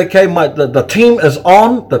 The team is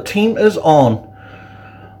on.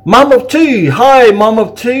 Mom of two. Hi, Mom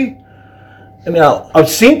of two. Now, I've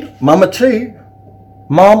sent Mom of two.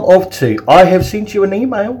 I have sent you an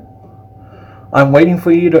email. I'm waiting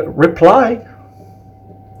for you to reply.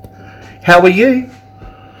 How are you?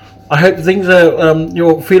 I hope things are,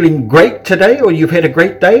 you're feeling great today, or you've had a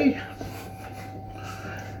great day.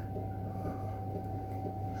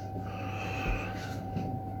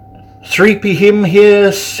 (3 p.m.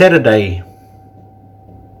 here Saturday.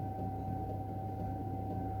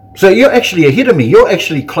 So you're actually ahead of me. You're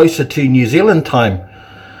actually closer to New Zealand time,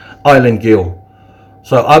 Island Girl.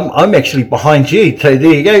 So I'm actually behind you. So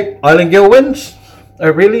there you go. Island Girl wins.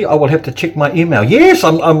 Oh really? I will have to check my email. Yes,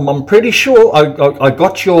 I'm pretty sure I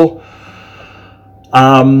got your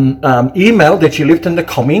email that you left in the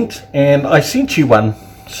comment, and I sent you one.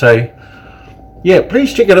 So yeah,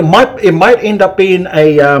 please check it. It might end up being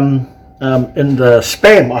a in the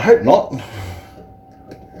spam. I hope not.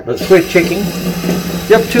 But it's worth checking.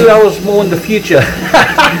 Yep, 2 hours more in the future.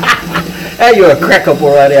 Hey, you're a crack up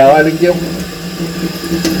alright, our Island Girl.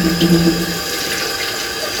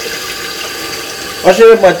 I should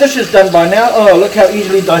have my dishes done by now. Oh, look how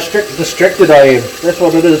easily distracted I am. That's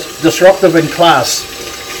what it is. Disruptive in class.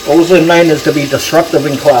 Also known as to be disruptive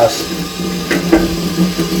in class.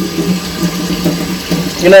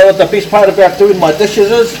 You know what the best part about doing my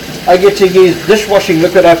dishes is? I get to use dishwashing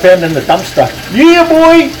liquid I found in the dumpster. Yeah,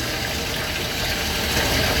 boy!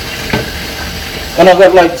 And I've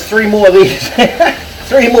got like 3 more of these.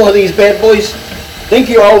 3 more of these bad boys. Thank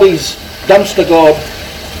you, oldies. Dumpster God.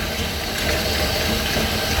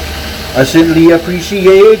 I certainly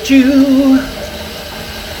appreciate you.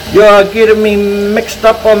 You're getting me mixed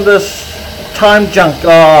up on this time junk.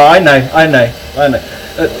 Oh, I know.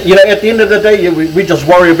 You know, at the end of the day, we just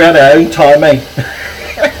worry about our own time, eh?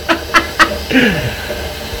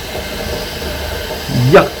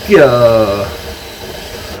 Yuck.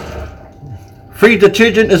 Free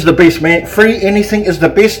detergent is the best, man. Free anything is the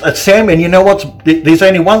best at Sam. And you know what? There's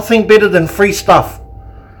only one thing better than free stuff.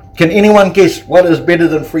 Can anyone guess what is better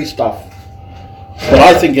than free stuff?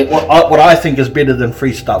 What I think is better than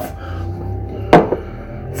free stuff.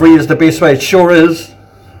 Free is the best way. It sure is.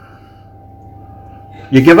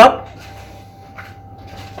 You give up?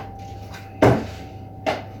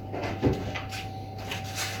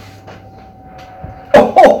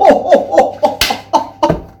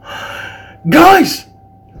 Guys!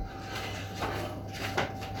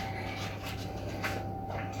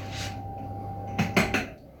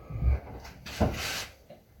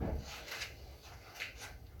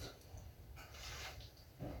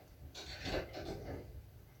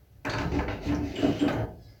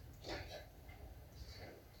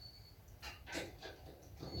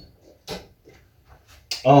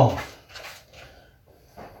 Oh.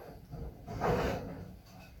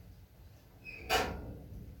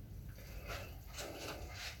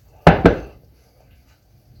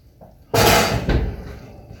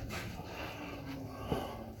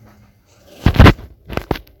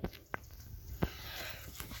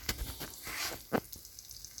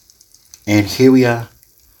 And here we are.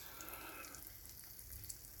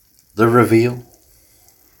 The reveal.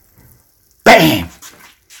 Bam!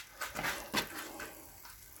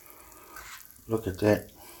 Look at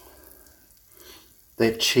that.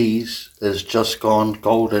 That cheese is just gone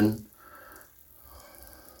golden.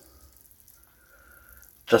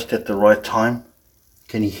 Just at the right time.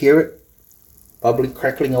 Can you hear it? Bubbling,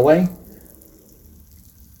 crackling away.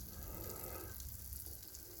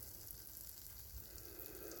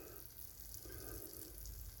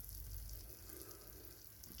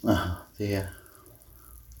 Ah, there.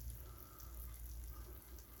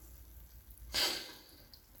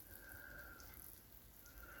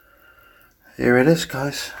 There it is,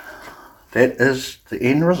 guys. That is the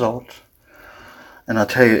end result. And I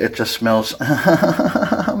tell you, it just smells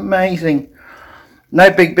amazing. No,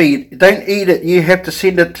 Big B, don't eat it. You have to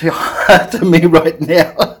send it to me right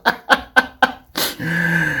now.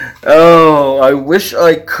 Oh, I wish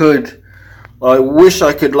I could. I wish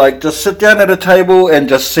I could, like, just sit down at a table and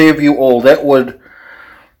just serve you all. That would,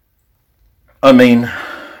 I mean,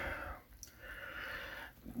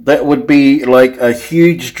 that would be like a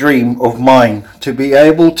huge dream of mine, to be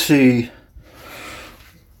able to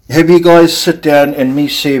have you guys sit down and me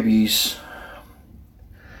serve yous.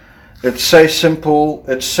 It's so simple,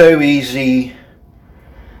 it's so easy.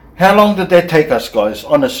 How long did that take us, guys?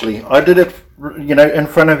 Honestly, I did it, you know, in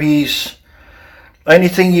front of yous. Only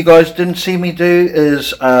thing you guys didn't see me do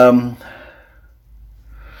is mukbang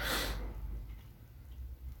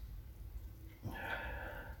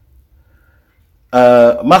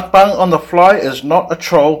on the fly is not a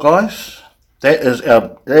troll, guys. That is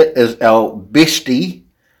our bestie.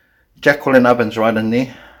 Jacqueline Ovens right in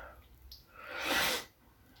there.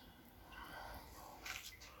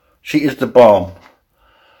 She is the bomb.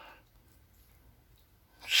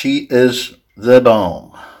 She is the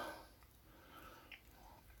bomb.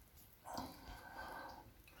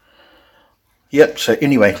 Yep, so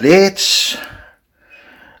anyway, let's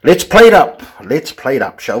plate up. Let's plate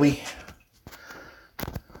up, shall we?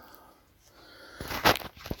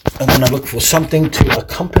 I'm going to look for something to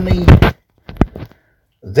accompany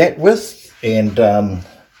that with, and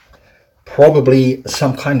probably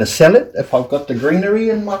some kind of salad if I've got the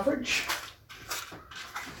greenery in my fridge.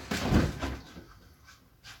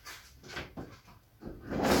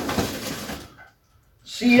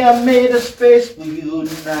 See, I made a space for you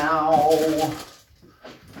now.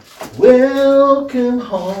 Welcome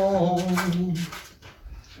home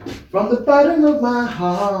from the bottom of my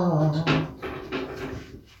heart.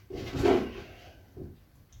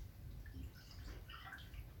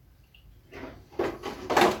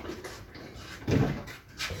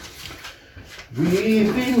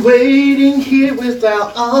 We've been waiting here with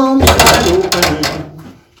our arms wide open.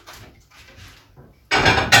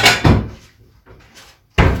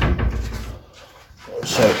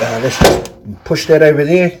 So let's just push that over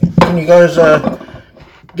there. Can you guys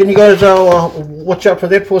watch out for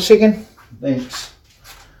that for a second? Thanks.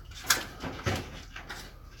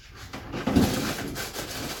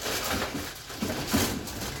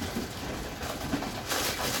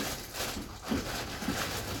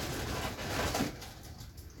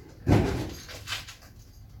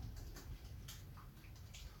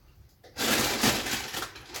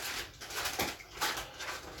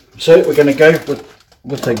 So we're going to go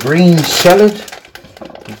with a green salad.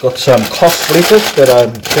 We've got some cost lettuce that I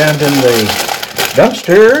found in the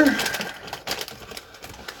dumpster.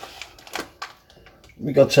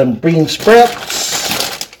 We got some bean sprouts.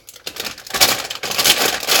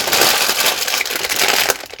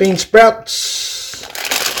 A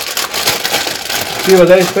few of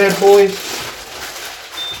those bad boys.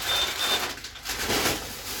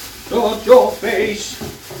 Shut your face.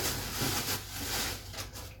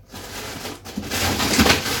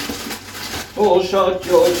 Oh, shut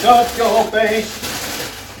your face.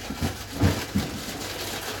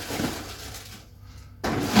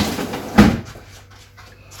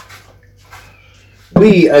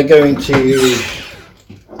 We are going to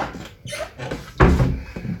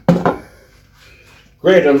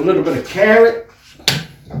grate a little bit of carrot.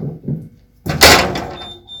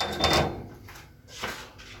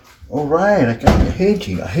 All right, I heard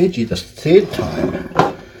you this third time.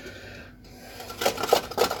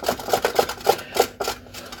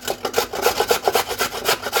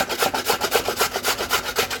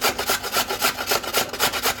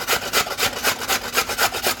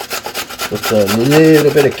 Just a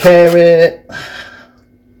little bit of carrot.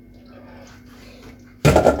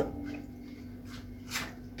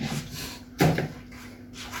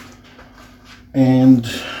 And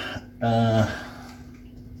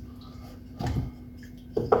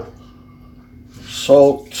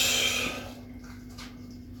salt,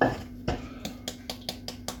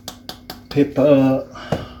 pepper,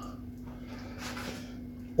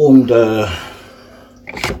 and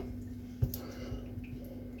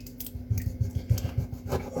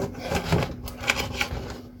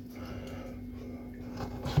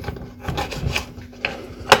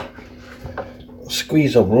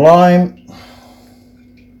squeeze of lime.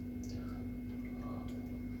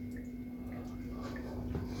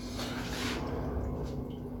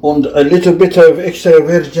 And a little bit of extra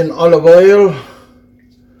virgin olive oil.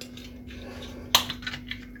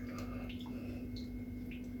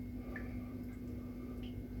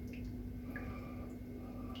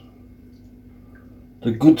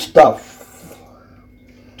 The good stuff.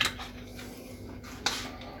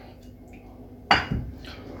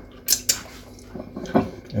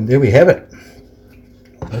 And there we have it.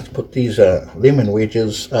 Let's put these lime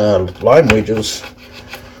wedges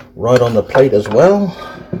right on the plate as well.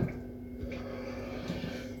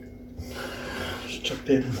 Just chuck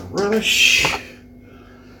that in the relish.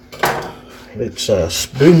 Let's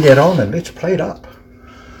spoon that on and let's plate up.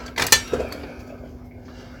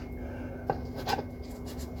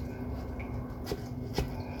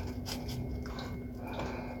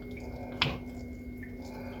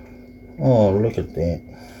 Oh, look at that.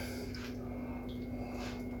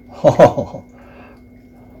 Oh,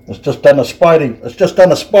 it's just done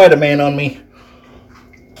a Spider-Man on me.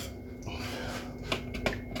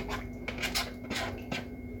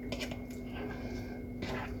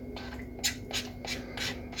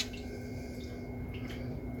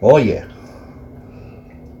 Oh yeah.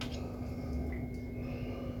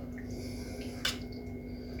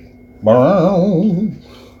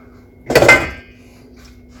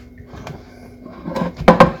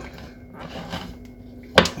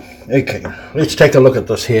 Okay, let's take a look at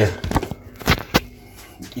this here.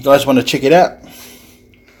 You guys want to check it out?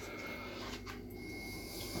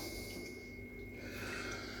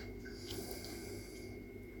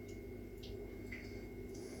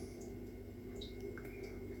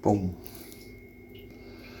 Boom.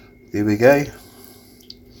 There we go.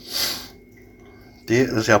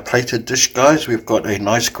 There is our plated dish, guys. We've got a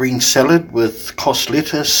nice green salad with cos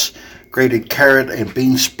lettuce, grated carrot and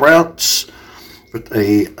bean sprouts, with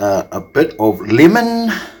a bit of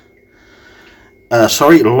lemon,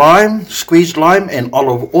 lime, squeezed lime and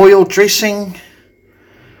olive oil dressing.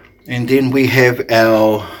 And then we have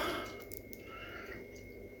our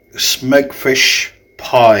smoked fish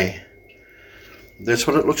pie. That's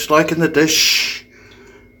what it looks like in the dish.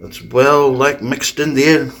 It's well mixed in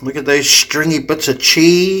there. Look at those stringy bits of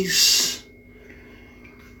cheese.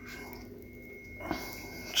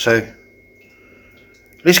 So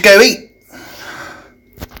let's go eat.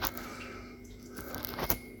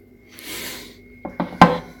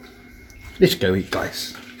 Let's go eat,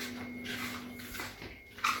 guys.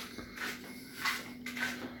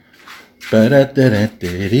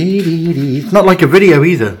 It's not like a video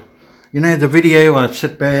either. You know, the video, I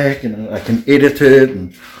sit back and I can edit it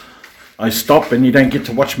and I stop and you don't get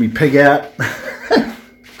to watch me pig out.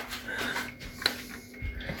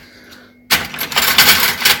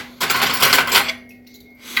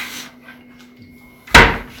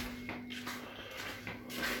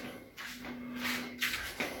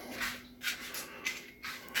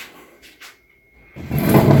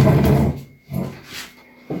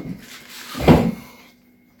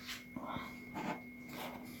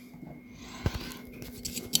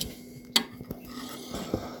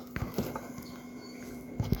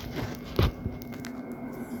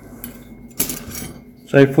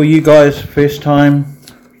 So for you guys, first time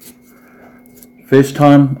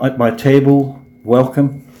at my table,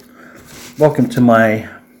 welcome to my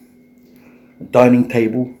dining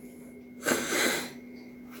table.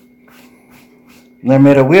 No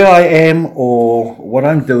matter where I am or what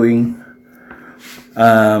I'm doing,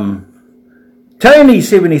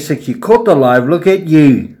 Tony76, you caught the live, look at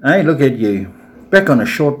you, hey, look at you. Back on a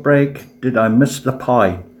short break. Did I miss the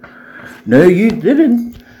pie? No, you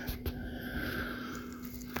didn't.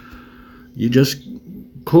 You just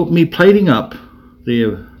caught me plating up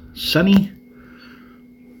there, Sonny.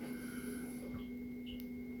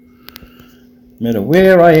 No matter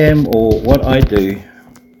where I am or what I do,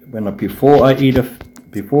 before I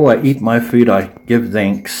eat my food, I give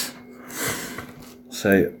thanks.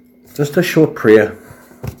 So, just a short prayer.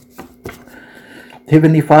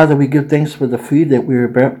 Heavenly Father, we give thanks for the food that we're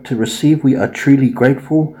about to receive. We are truly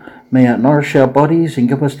grateful. May it nourish our bodies and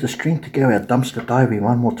give us the strength to go out dumpster diving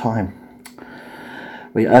one more time.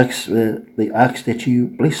 We ask that you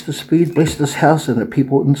bless this food, bless this house and the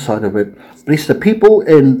people inside of it. Bless the people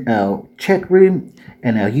in our chat room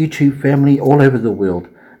and our YouTube family all over the world.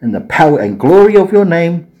 In the power and glory of your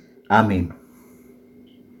name. Amen.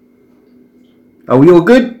 Are we all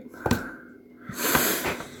good?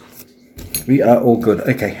 We are all good.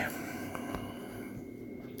 Okay.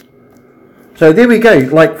 So there we go.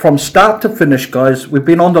 Like from start to finish, guys. We've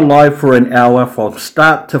been on the live for an hour from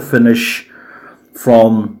start to finish.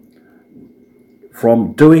 From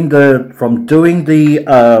doing the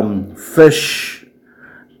fish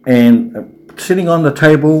and sitting on the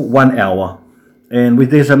table 1 hour, and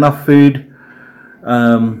there's enough food.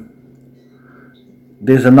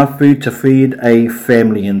 There's enough food to feed a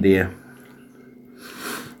family in there.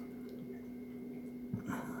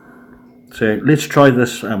 So let's try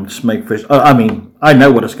this smoked fish. I mean, I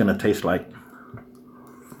know what it's going to taste like.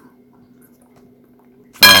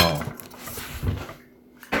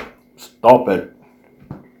 Stop it.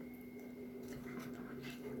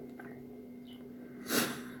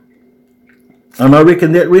 And I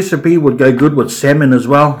reckon that recipe would go good with salmon as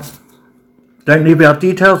well. Don't leave out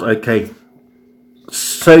details? Okay.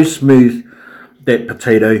 So smooth, that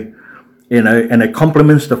potato, you know, and it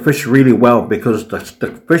complements the fish really well because the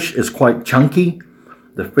fish is quite chunky.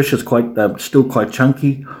 The fish is still quite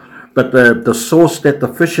chunky, but the sauce that the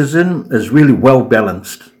fish is in is really well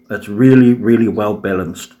balanced. It's really, really well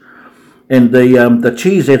balanced. And the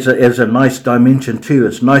cheese adds a nice dimension too.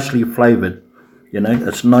 It's nicely flavored, you know.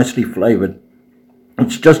 It's nicely flavored.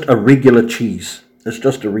 It's just a regular cheese. It's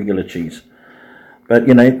just a regular cheese. But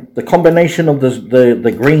you know, the combination of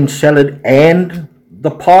the green salad and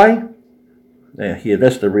the pie. Yeah, here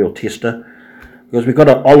that's the real tester, because we've got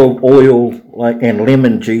an olive oil and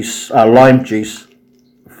lemon juice, lime juice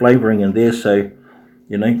flavoring in there. So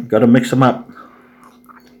you know, got to mix them up.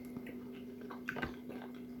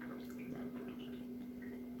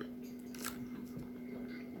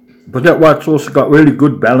 But that white sauce got really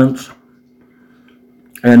good balance,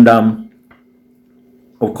 and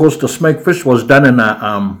of course the smoked fish was done in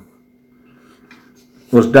a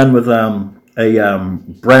with a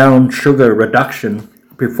brown sugar reduction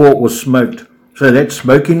before it was smoked, so that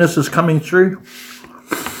smokiness is coming through.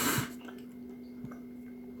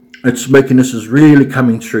 That smokiness is really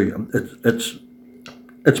coming through.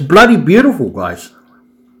 It's bloody beautiful, guys.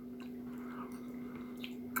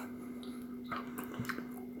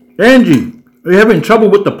 Angie, are you having trouble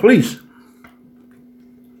with the police?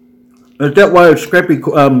 Is that why Scrappy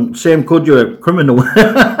Sam called you a criminal?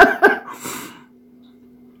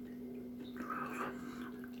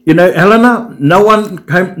 You know, Helena, no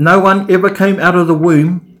one ever came out of the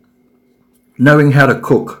womb knowing how to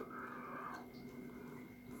cook.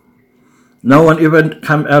 No one ever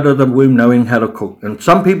came out of the womb knowing how to cook. And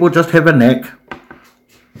some people just have a knack.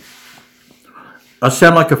 I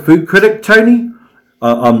sound like a food critic, Tony.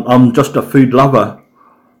 I'm just a food lover.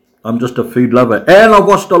 I'm just a food lover. And I've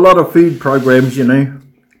watched a lot of food programs, you know.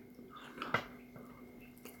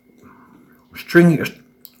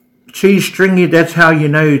 Cheese stringy, that's how you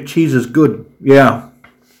know cheese is good. Yeah.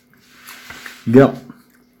 Yep.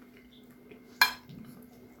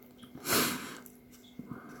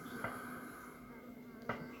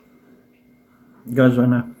 You guys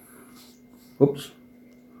wanna... Oops.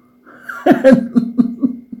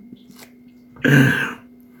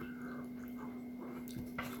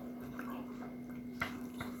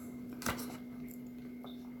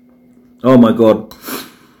 Oh my God,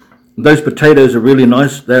 those potatoes are really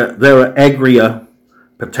nice. They're an agria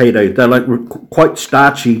potato. They're like quite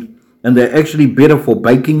starchy, and they're actually better for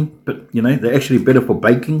baking. But you know, they're actually better for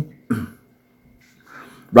baking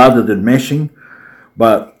rather than mashing.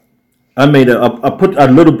 But I put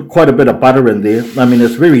quite a bit of butter in there. I mean,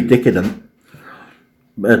 it's very decadent,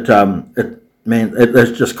 but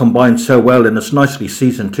it's just combined so well, and it's nicely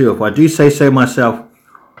seasoned too, if I do say so myself.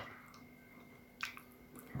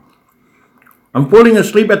 I'm falling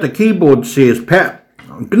asleep at the keyboard, says Pat.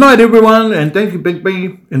 Good night, everyone, and thank you, Big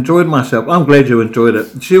B. Enjoyed myself. I'm glad you enjoyed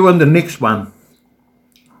it. See you on the next one.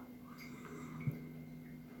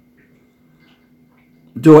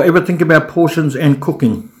 Do I ever think about portions and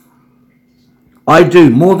cooking? I do,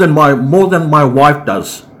 more than my wife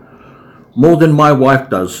does. More than my wife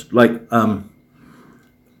does. Like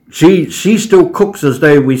she still cooks as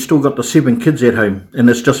though we still got the 7 kids at home, and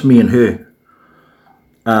it's just me and her.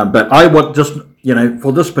 But I would just, you know,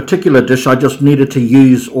 for this particular dish, I just needed to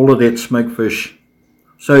use all of that smoked fish.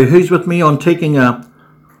 So who's with me on taking a...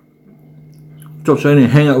 Stop saying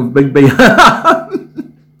hang out with Big B.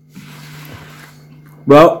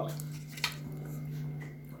 Well,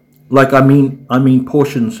 like I mean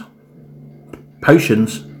portions.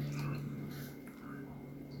 Potions.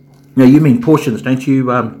 No, you mean portions, don't you,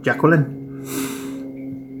 Jacqueline?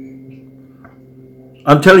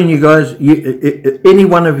 I'm telling you guys, any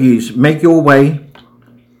one of yous, make your way.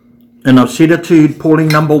 And I've said it to Pauline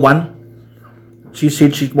number 1. She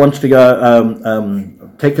said she wants to go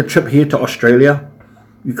take a trip here to Australia.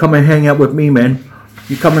 You come and hang out with me, man.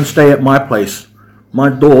 You come and stay at my place. My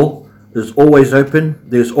door is always open.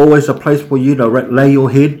 There's always a place for you to lay your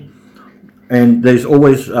head. And there's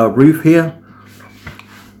always a roof here.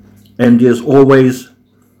 And there's always...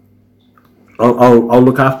 I'll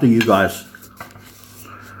look after you guys.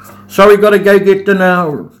 Sorry, got to go get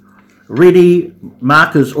dinner ready.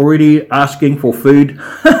 Mark is already asking for food.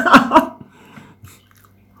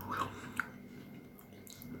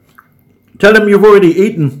 Tell him you've already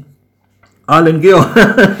eaten, Island Girl.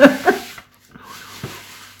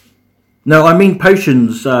 No, I mean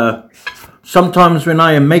potions. Sometimes when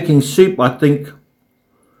I am making soup, I think,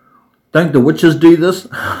 don't the witches do this?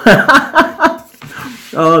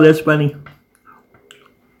 Oh, that's funny.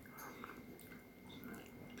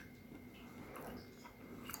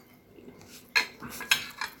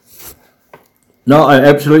 No, I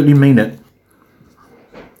absolutely mean it.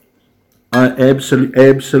 I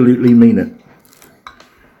absolutely mean it.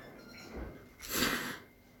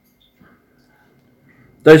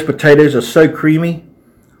 Those potatoes are so creamy.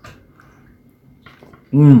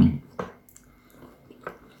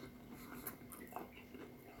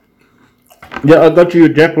 Yeah, I got you,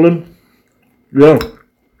 Jacqueline. Yeah.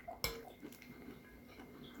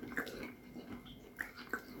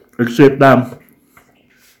 Except that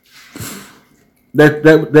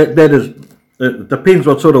is, it depends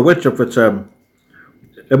what sort of witch. If it's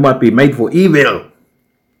it might be made for evil.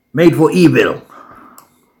 Made for evil.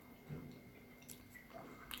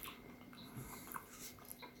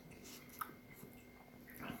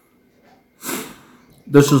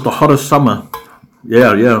 This is the hottest summer.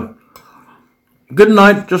 Yeah, yeah. Good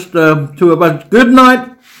night, just to a bunch. Good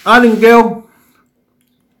night, Island Girl.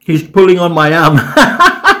 He's pulling on my arm.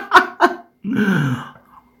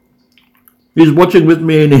 He's watching with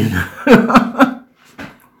me and he's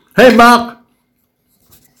Hey Mark.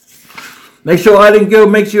 Make sure Island Girl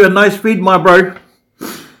makes you a nice feed, my bro.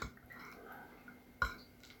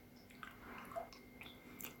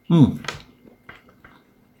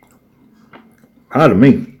 Pardon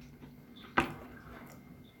me.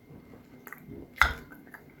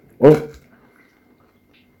 Oh,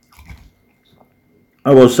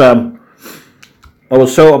 I was so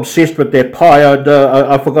obsessed with that pie,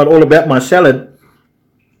 I forgot all about my salad.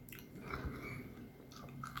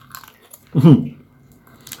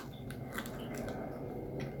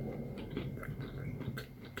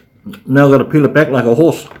 Now I've got to peel it back like a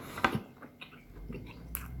horse.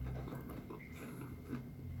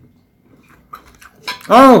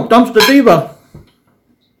 Oh, Dumpster Diva.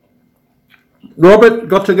 Robert,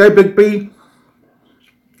 got to go, Big B.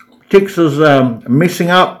 Tix is messing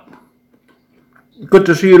up. Good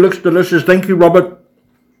to see you, looks delicious. Thank you, Robert.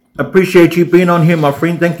 Appreciate you being on here, my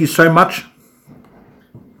friend. Thank you so much.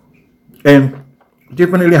 And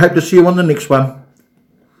definitely hope to see you on the next one.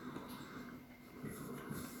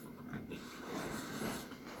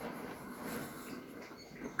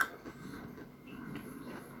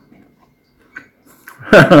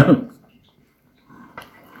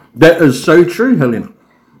 That is so true, Helena.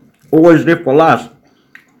 Always left for last.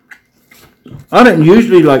 I don't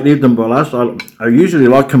usually like leave them for last. I usually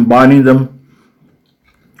like combining them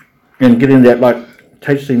and getting that like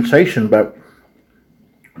taste sensation, but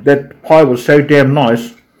that pie was so damn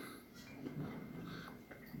nice.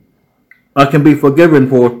 I can be forgiven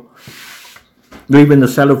for leaving the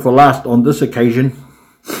salad for last on this occasion.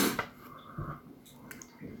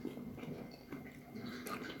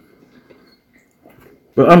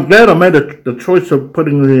 But I'm glad I made the choice of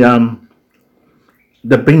putting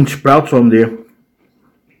the bean sprouts on there,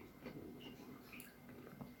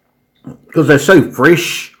 because they're so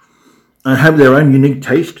fresh and have their own unique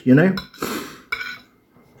taste, you know.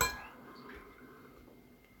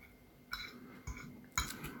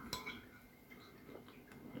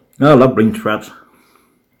 I love bean sprouts.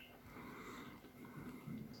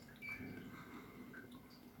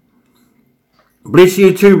 Bless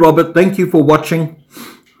you too, Robert. Thank you for watching.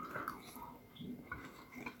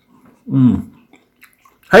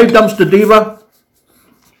 Hey, Dumpster Diva.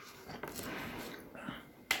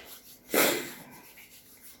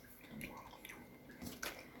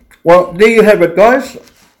 Well, there you have it, guys.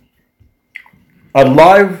 A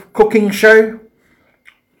live cooking show.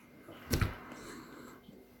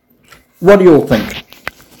 What do you all think?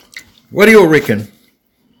 What do you all reckon?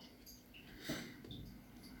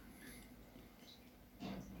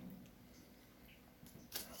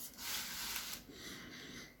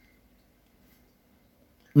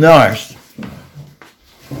 Nice.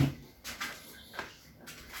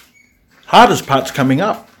 Hardest part's coming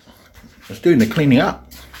up. It's doing the cleaning up.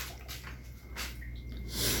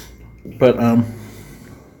 But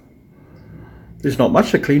there's not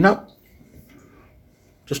much to clean up.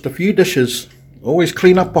 Just a few dishes. Always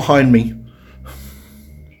clean up behind me.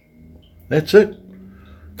 That's it.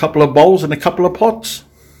 A couple of bowls and a couple of pots.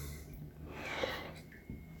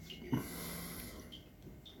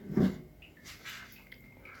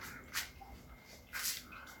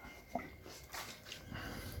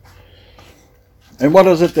 And what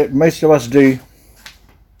is it that most of us do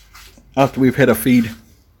after we've had a feed?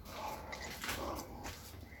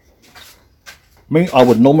 Me, I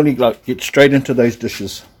would normally get straight into those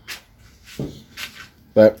dishes.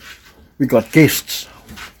 But we got guests.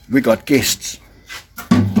 We got guests.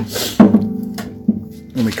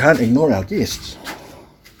 And we can't ignore our guests.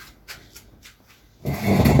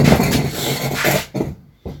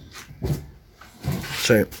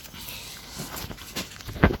 So,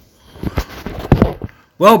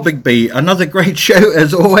 well, Big B, another great show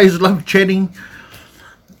as always. Love chatting.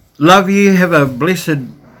 Love you. Have a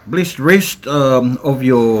blessed rest of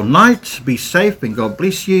your night. Be safe and God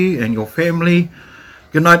bless you and your family.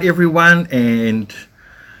 Good night, everyone, and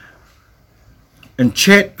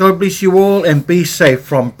chat. God bless you all and be safe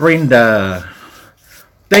from Brenda.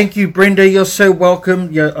 Thank you, Brenda. You're so welcome.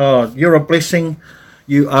 You're a blessing.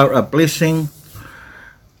 You are a blessing.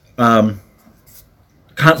 Can't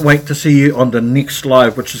wait to see you on the next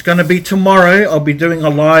live, which is going to be tomorrow. I'll be doing a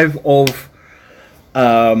live of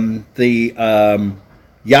the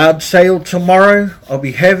yard sale tomorrow. I'll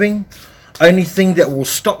be having. Only thing that will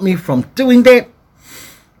stop me from doing that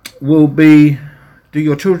will be, do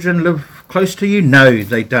your children live close to you? No,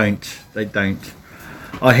 they don't. They don't.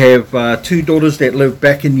 I have 2 daughters that live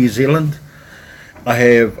back in New Zealand. I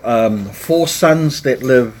have 4 sons that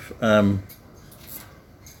live,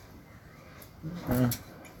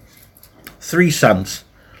 3 sons.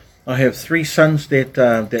 I have 3 sons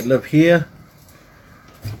that live here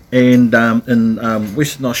and in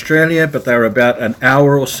Western Australia, but they're about an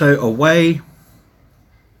hour or so away.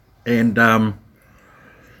 And I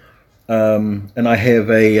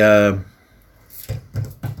have a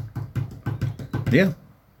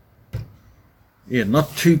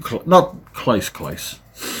not too not close.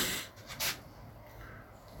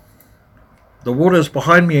 The water's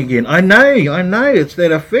behind me again. I know. It's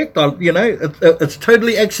that effect. It's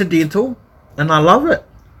totally accidental, and I love it.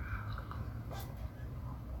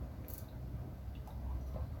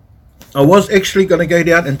 I was actually going to go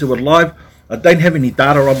down and do it live. I don't have any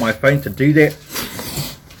data on my phone to do that.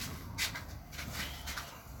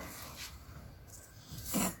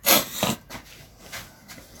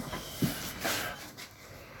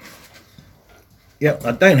 Yeah,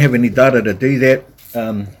 I don't have any data to do that,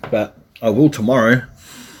 but I will tomorrow.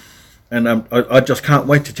 And I just can't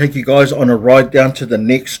wait to take you guys on a ride down to the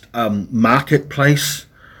next marketplace,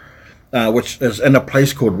 which is in a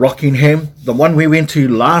place called Rockingham. The one we went to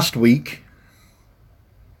last week,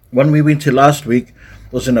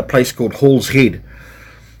 was in a place called Hall's Head.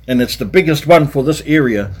 And it's the biggest one for this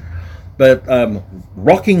area. But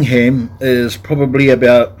Rockingham is probably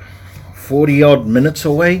about 40 odd minutes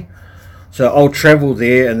away. So I'll travel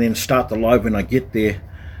there and then start the live when I get there.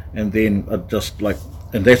 And then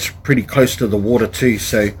and that's pretty close to the water too.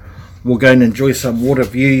 So we'll go and enjoy some water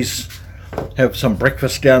views, have some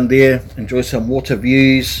breakfast down there, enjoy some water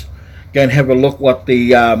views, go and have a look what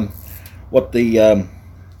the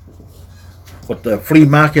flea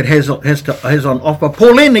market has on offer.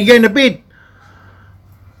 Pauline, are you going to bed?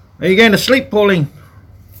 Are you going to sleep, Pauline?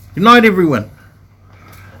 Good night, everyone.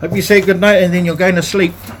 Hope you say good night and then you're going to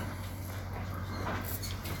sleep.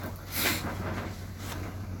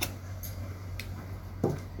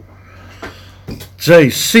 So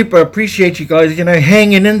super appreciate you guys,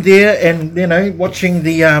 hanging in there and watching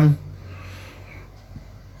the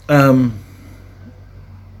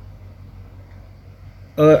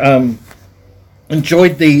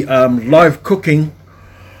enjoyed the live cooking.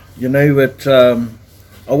 I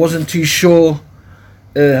wasn't too sure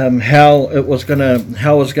how I was gonna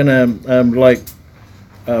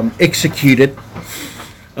execute it.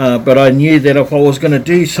 But I knew that if I was going to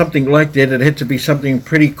do something like that, it had to be something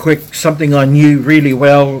pretty quick, something I knew really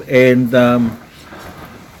well, and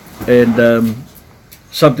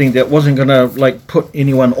something that wasn't going to put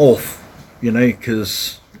anyone off,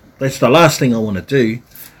 because that's the last thing I want to do.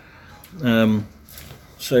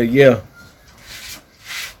 So yeah,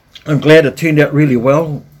 I'm glad it turned out really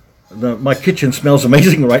well. My kitchen smells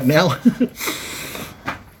amazing right now.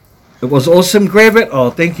 It was awesome. Grab it. Oh,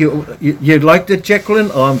 thank you. You liked it, Jacqueline?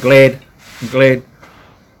 Oh, I'm glad.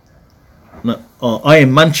 No, I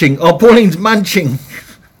am munching. Oh, Pauline's munching.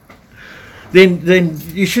 Then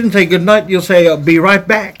you shouldn't say good night. You'll say I'll be right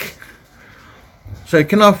back. So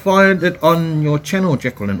can I find it on your channel,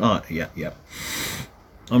 Jacqueline? Oh, yeah.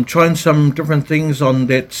 I'm trying some different things on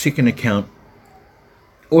that second account.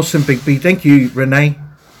 Awesome, Big B. Thank you, Renee.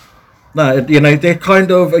 No, that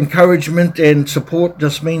kind of encouragement and support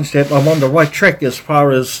just means that I'm on the right track as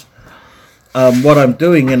far as what I'm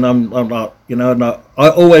doing, and I'm not, I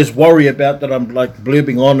always worry about that. I'm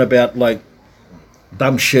blurbing on about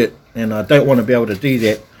dumb shit, and I don't want to be able to do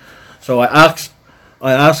that. So I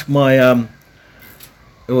asked my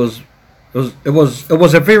it was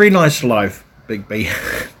a very nice live, Big B.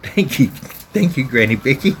 Thank you, Granny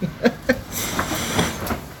Becky.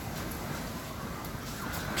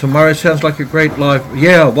 Tomorrow sounds like a great live.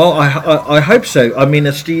 Yeah, well, I hope so. I mean,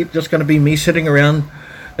 it's just going to be me sitting around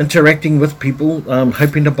interacting with people,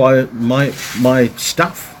 hoping to buy my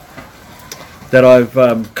stuff that I've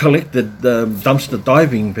collected dumpster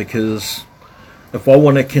diving, because if I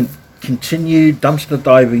want to continue dumpster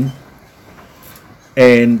diving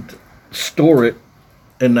and store it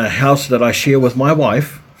in a house that I share with my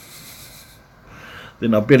wife,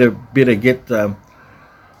 then I better get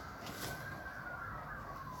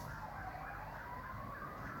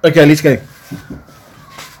okay, let's go.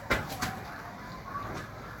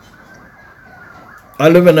 I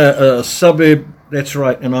live in a suburb. That's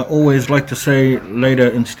right, and I always like to say later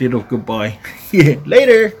instead of goodbye. Yeah,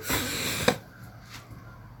 later.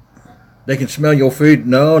 They can smell your food.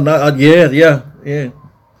 No, no, yeah, yeah, yeah.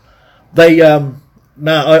 They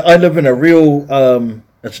no, I live in a real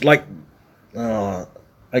it's like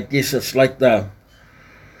I guess it's like the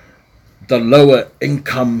lower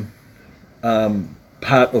income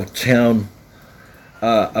part of town.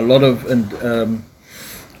 A lot of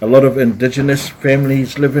a lot of indigenous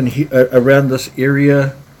families live in around this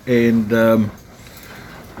area, and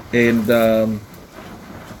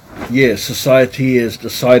yeah, society has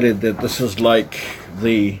decided that this is like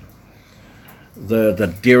the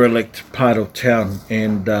the derelict part of town,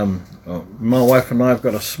 and my wife and I have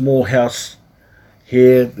got a small house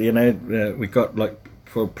here. You know, we got like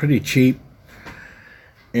for pretty cheap,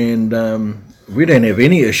 and we don't have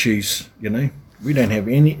any issues. You know, we don't have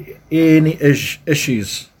any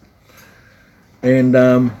issues, and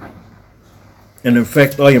in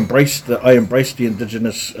fact, I embrace the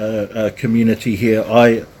indigenous community here.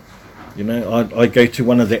 I go to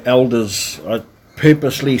one of the elders. I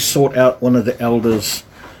purposely sought out one of the elders,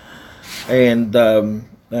 and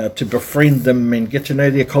to befriend them and get to know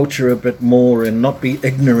their culture a bit more, and not be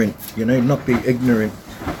ignorant. You know, not be ignorant.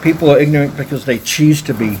 People are ignorant because they choose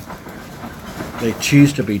to be. They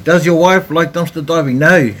choose to be. Does your wife like dumpster diving?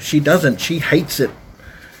 No, she doesn't. She hates it.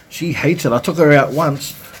 She hates it. I took her out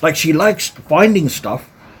once. Like, she likes finding stuff,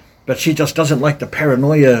 but she just doesn't like the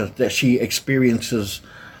paranoia that she experiences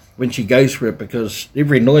when she goes for it, because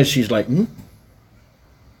every noise she's like,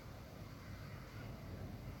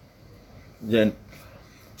 Then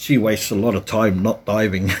she wastes a lot of time not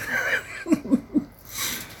diving.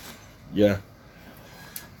 Yeah.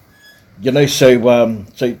 You know, so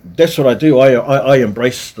that's what I do. I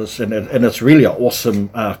embrace this, and it's really an awesome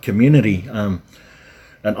community, and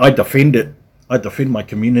I defend it. I defend my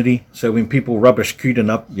community. So when people rubbish Kuden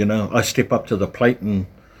up, you know, I step up to the plate and,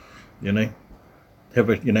 you know, have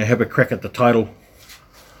a crack at the title.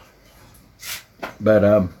 But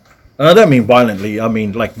I don't mean violently. I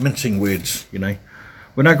mean like mincing words. You know,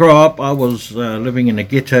 when I grew up, I was living in a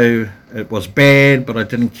ghetto. It was bad, but I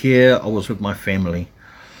didn't care. I was with my family.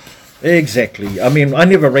 Exactly. I mean, I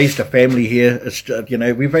never raised a family here. It's you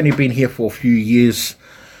know, we've only been here for a few years.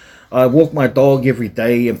 I walk my dog every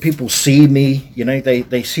day, and people see me. You know,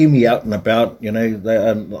 they see me out and about. You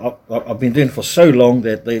know, I've been doing it for so long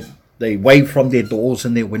that they wave from their doors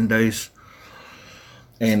and their windows,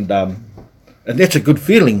 and that's a good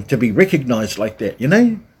feeling to be recognised like that. You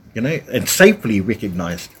know, and safely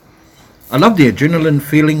recognised. I love the adrenaline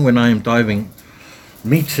feeling when I am diving.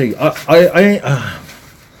 Me too. I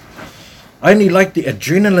only like the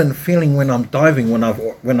adrenaline feeling when I'm diving, when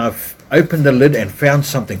I've opened the lid and found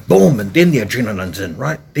something, boom, and then the adrenaline's in,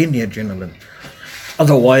 right? Then the adrenaline.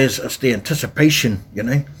 Otherwise, it's the anticipation, you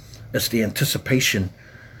know. It's the anticipation,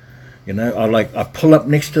 you know. I pull up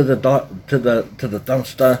next to the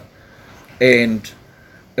dumpster, and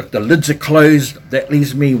if the lids are closed, that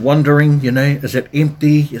leaves me wondering, you know, is it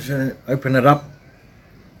empty? Is it open it up?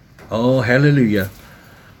 Oh, hallelujah!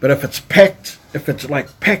 But if it's packed. If it's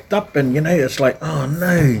like packed up, and you know, it's like, oh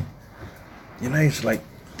no, you know, it's like,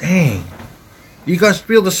 dang. You guys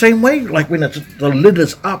feel the same way? Like when the lid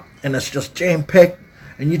is up and it's just jam packed,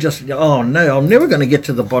 and you just, oh no, I'm never going to get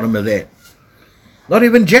to the bottom of that. Not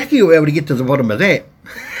even Jackie will be able to get to the bottom of that.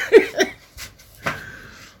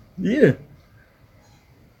 Yeah.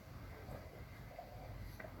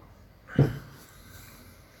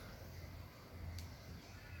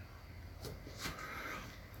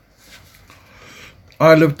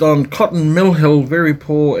 I lived on Cotton Mill Hill, very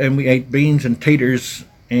poor, and we ate beans and taters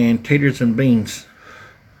and beans.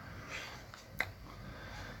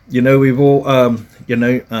 You know, we've all,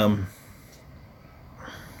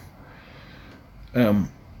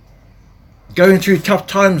 going through tough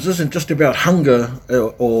times isn't just about hunger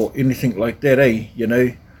or anything like that, eh? You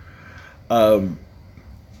know,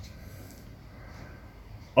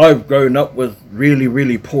 I've grown up with really,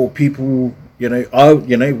 really poor people. You know,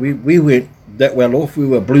 we weren't that well off. We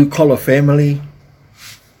were a blue collar family,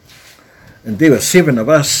 and there were seven of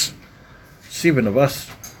us,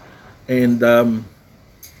 and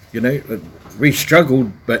you know, we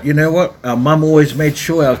struggled. But you know what? Our mum always made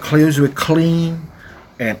sure our clothes were clean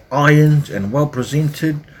and ironed and well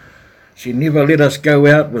presented. She never let us go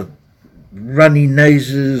out with runny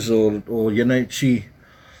noses or you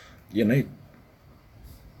know,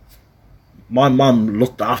 my mum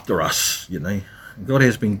looked after us, you know. God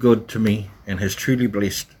has been good to me and has truly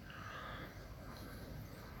blessed.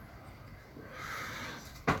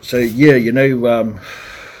 So yeah, you know,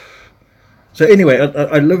 so anyway,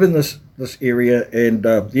 I live in this this area, and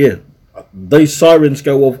yeah, those sirens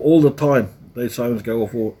go off all the time. Those sirens go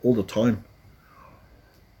off all the time.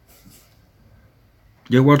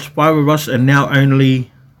 There was 5 of us, and now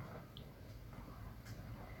only.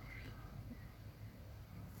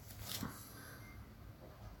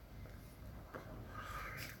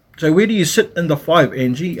 So where do you sit in the 5,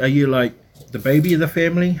 Angie? Are you like the baby of the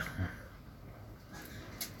family?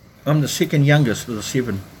 I'm the second youngest of the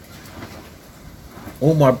 7.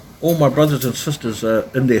 All my brothers and sisters are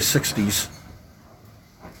in their 60s.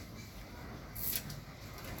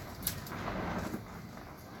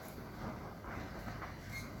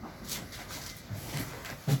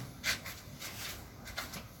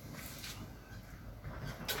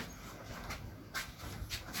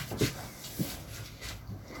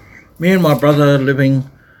 Me and my brother living,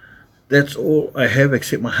 that's all I have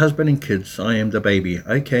except my husband and kids. I am the baby.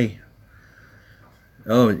 Okay.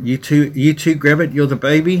 Oh, you two grab it, you're the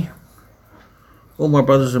baby. All my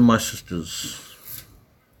brothers and my sisters.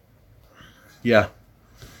 Yeah.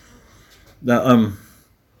 I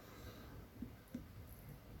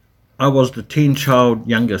was the 10 child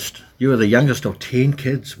youngest. You were the youngest of 10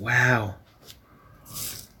 kids. Wow.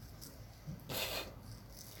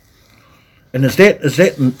 And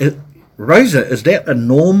Rosa, is that a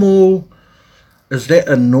normal,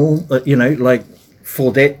 you know, like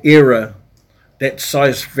for that era, that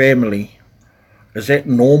size family, is that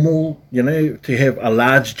normal, you know, to have a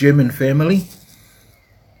large German family?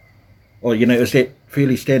 Or, you know, is that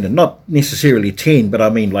fairly standard? Not necessarily 10, but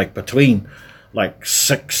I mean like between like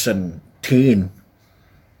 6 and 10.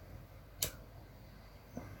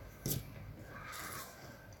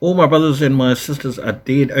 All my brothers and my sisters are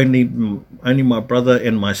dead, only my brother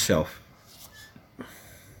and myself.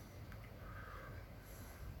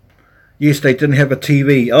 Yes, they didn't have a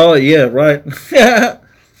TV. Oh, yeah, right.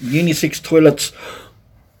 Unisex toilets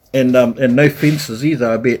and no fences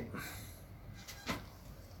either, I bet.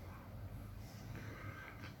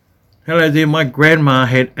 Hello there, my grandma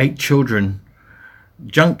had 8 children.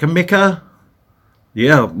 Junkameka?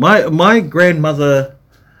 Yeah, my grandmother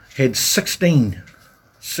had 16.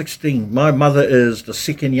 16. My mother is the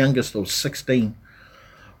second youngest of 16.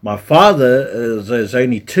 My father is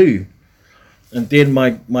only 2. And then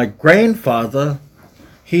my grandfather,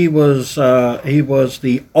 he was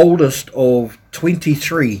the oldest of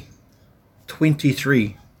 23.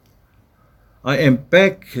 23. I am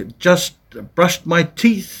back, just brushed my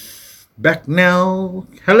teeth, back now.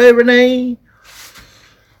 Hello, Renee.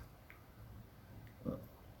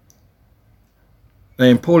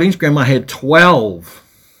 And Pauline's grandma had 12.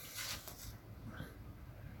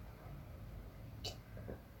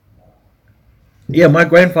 Yeah, my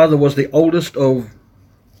grandfather was the oldest of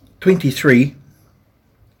 23,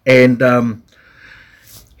 and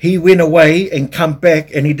he went away and come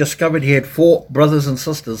back, and he discovered he had 4 brothers and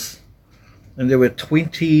sisters, and there were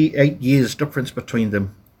 28 years difference between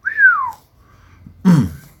them.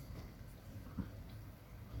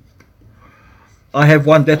 I have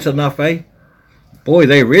 1, that's enough, eh? Boy,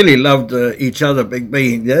 they really loved each other, Big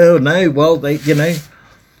B. Oh, no, well, they, you know,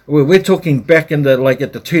 we're talking back in the, like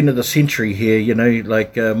at the turn of the century here, you know,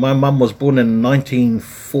 like my mum was born in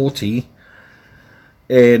 1940,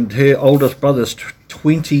 and her oldest brother's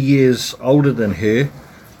 20 years older than her,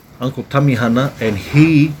 Uncle Tamihana, and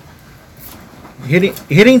he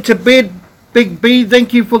heading to bed. Big B,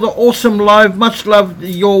 thank you for the awesome live. Much love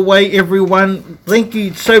your way, everyone. Thank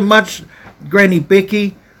you so much, Granny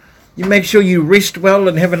Becky. You make sure you rest well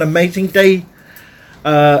and have an amazing day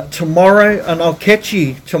tomorrow, and I'll catch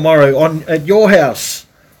you tomorrow at your house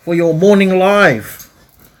for your morning live,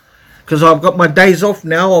 because I've got my days off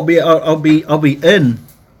now. I'll be in.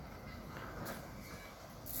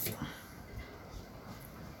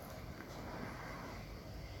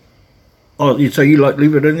 Oh, so you like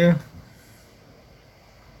leave it in there?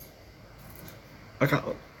 Okay.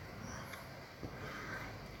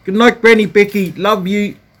 Good night, Granny Becky. Love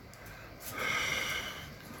you.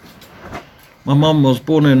 My mum was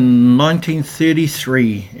born in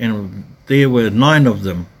 1933, and there were 9 of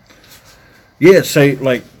them. Yeah, so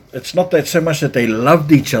like it's not that so much that they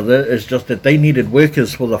loved each other; it's just that they needed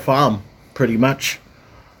workers for the farm, pretty much.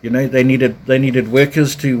 You know, they needed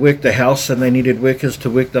workers to work the house, and they needed workers to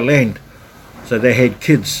work the land. So they had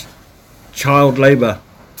kids, child labour.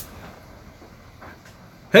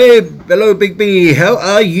 Hey, hello, Big B. How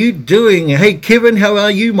are you doing? Hey, Kevin, how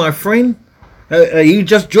are you, my friend? Are you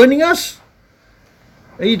just joining us?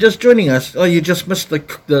 Are you just joining us? Oh, you just missed the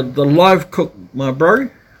live cook, my bro.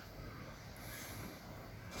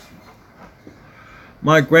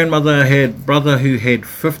 My grandmother had a brother who had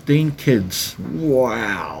 15 kids.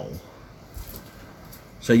 Wow.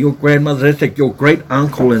 So your grandmother, that's like your great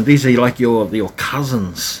uncle, and these are like your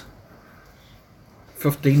cousins.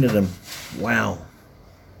 15 of them. Wow.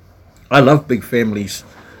 I love big families.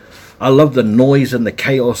 I love the noise and the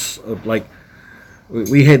chaos of, like,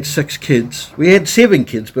 we had 6 kids. We had 7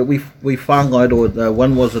 kids, but we whāngai, or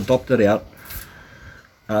one was adopted out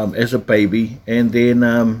as a baby, and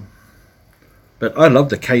then but I love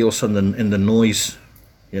the chaos and the noise,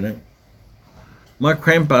 you know. My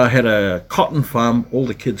grandpa had a cotton farm. All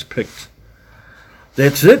the kids picked.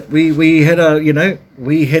 That's it. We had a, you know,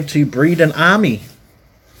 we had to breed an army.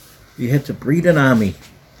 You had to breed an army.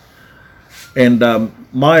 And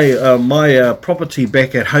my property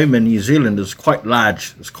back at home in New Zealand is quite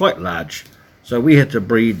large. It's quite large. So we had to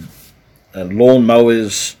breed lawn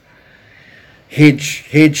mowers,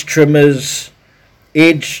 hedge trimmers,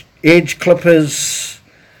 edge clippers,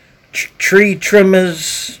 tree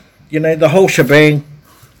trimmers, you know, the whole shebang.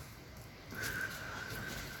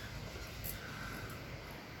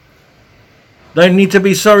 Don't need to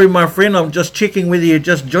be sorry, my friend. I'm just checking whether you're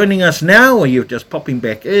just joining us now or you're just popping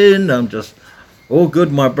back in. I'm just all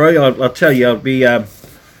good, my bro. I'll tell you, I'll be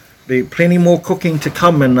plenty more cooking to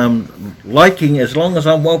come, and I'm liking, as long as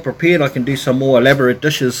I'm well prepared, I can do some more elaborate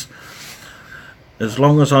dishes. As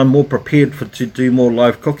long as I'm more prepared to do more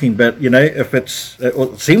live cooking. But, you know, if it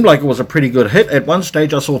seemed like it was a pretty good hit. At one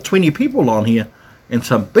stage I saw 20 people on here, and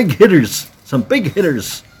some big hitters.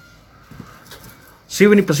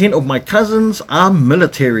 70% of my cousins are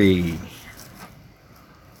military.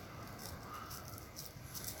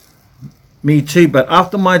 Me too, but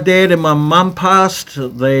after my dad and my mum passed,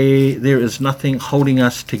 there is nothing holding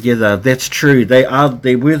us together. That's true. They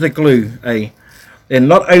were the glue, eh? And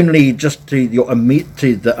not only just to the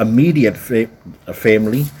immediate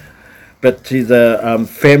family, but to the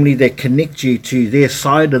family that connect you to their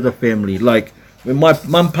side of the family. Like when my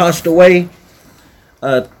mum passed away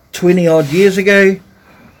 20 odd years ago,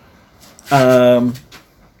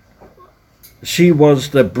 she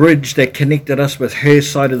was the bridge that connected us with her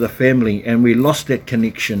side of the family, and we lost that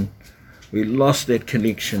connection.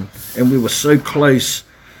 And we were so close,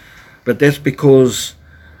 but that's because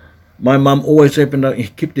my mum always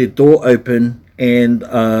kept their door open, and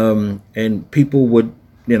people would,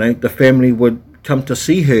 you know, the family would come to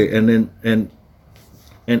see her, and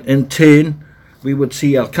in turn we would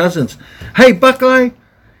see our cousins. Hey, Buckeye,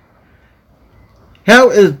 how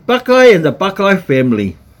is Buckeye and the Buckeye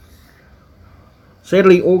family?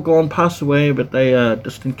 Sadly, all gone, passed away, but they are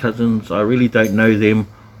distant cousins. I really don't know them,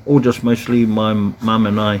 or just mostly my mum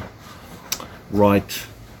and I. Right.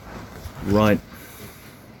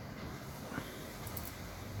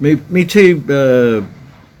 Me too,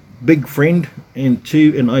 big friend,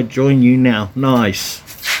 and I join you now. Nice.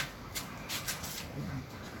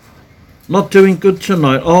 Not doing good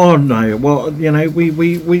tonight. Oh no. Well, you know,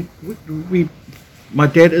 we my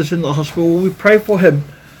dad is in the hospital. We pray for him,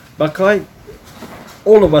 Buckeye.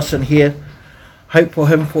 All of us in here hope for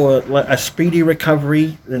him for like a speedy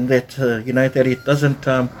recovery, and that you know, that it doesn't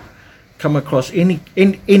come across any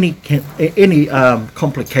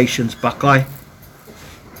complications, Buckeye.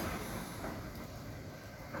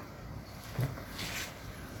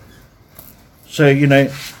 So, you know,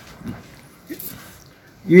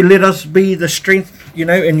 you let us be the strength, you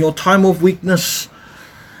know, in your time of weakness,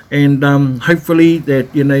 and hopefully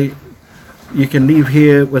that, you know, you can leave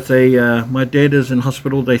here with a, my dad is in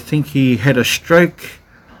hospital. They think he had a stroke.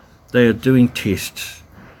 They are doing tests.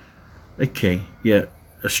 Okay, yeah,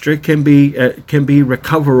 a stroke can be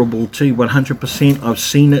recoverable too, 100%. I've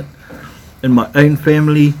seen it in my own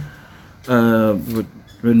family.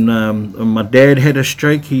 When my dad had a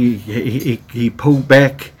stroke, he pulled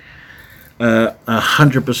back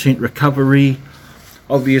 100% recovery.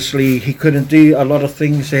 Obviously, he couldn't do a lot of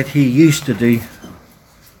things that he used to do.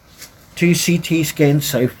 2 CT scans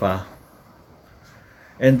so far,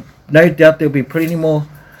 and no doubt there'll be plenty more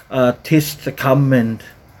tests to come.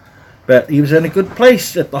 But he was in a good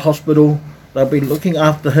place at the hospital. They'll be looking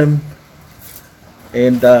after him,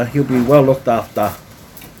 and he'll be well looked after.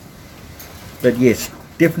 But yes,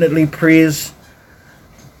 definitely prayers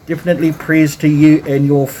to you and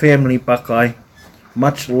your family, Buckeye.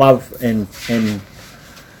 Much love and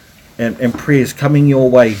prayers coming your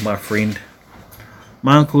way, my friend.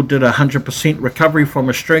 My uncle did 100% recovery from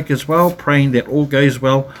a stroke as well, praying that all goes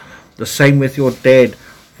well. The same with your dad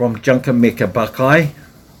from Junkameka, Buckeye.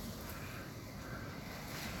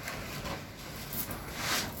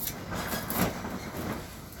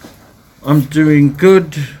 I'm doing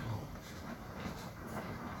good.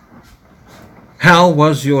 How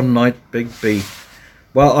was your night, Big B?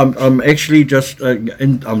 Well, I'm actually just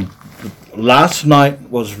last night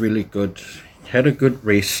was really good. had a good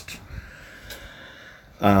rest,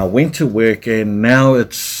 went to work, and now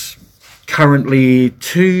it's currently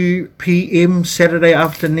 2 p.m. Saturday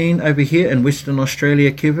afternoon over here in Western Australia,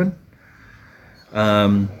 Kevin.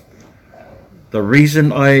 The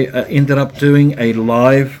reason I ended up doing a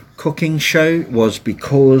live cooking show was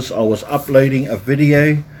because I was uploading a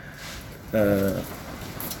video.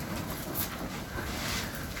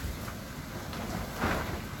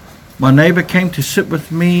 My neighbour came to sit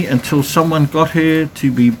with me until someone got her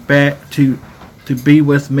to be back to be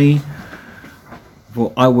with me,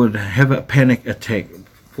 for I would have a panic attack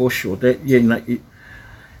for sure. That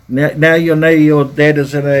now you know your dad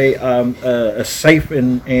is in a safe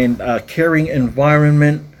and caring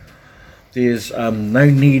environment. There's no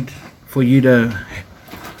need for you to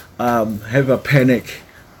have a panic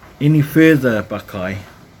any further, Buckeye.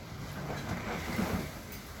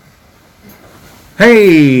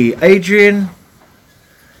 Hey, Adrian,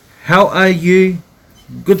 how are you?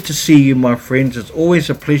 Good to see you, my friends. It's always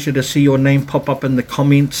a pleasure to see your name pop up in the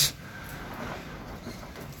comments.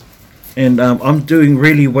 And I'm doing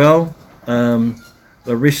really well. The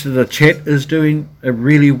rest of the chat is doing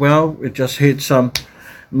really well. We just heard some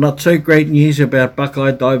not so great news about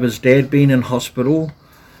Buckeye Diver's dad being in hospital,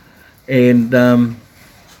 and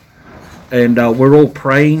we're all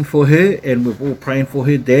praying for her, and we're all praying for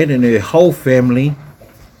her dad and her whole family,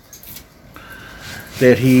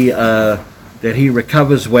 that he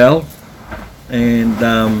recovers well, and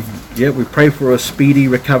yeah, we pray for a speedy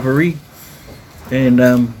recovery,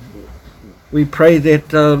 and we pray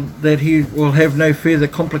that he will have no further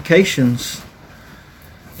complications,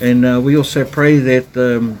 and we also pray that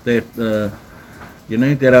you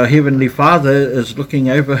know, that our Heavenly Father is looking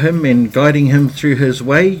over him and guiding him through his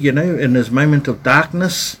way, you know, in his moment of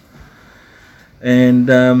darkness, and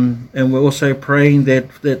we're also praying that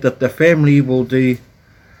the family will do.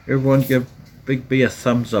 Everyone give Big B a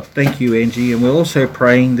thumbs up. Thank you, Angie. And we're also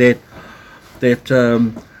praying that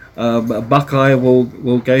Buckeye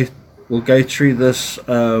will go through this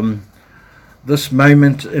this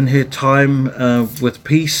moment in her time with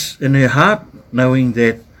peace in her heart, knowing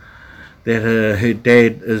that her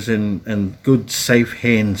dad is in good, safe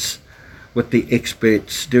hands with the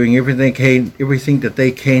experts, doing everything that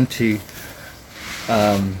they can to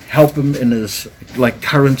help him in his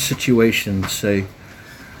current situation. So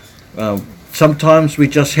sometimes we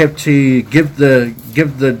just have to give the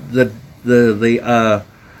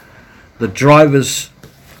drivers.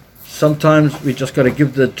 Sometimes we just got to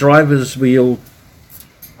give the driver's wheel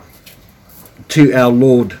to our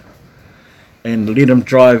Lord and let him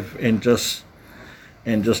drive, and just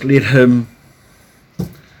let him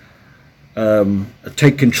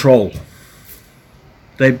take control.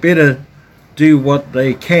 They better do what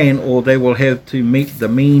they can, or they will have to meet the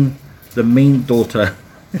mean daughter.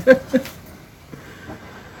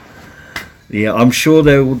 Yeah, I'm sure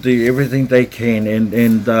they will do everything they can,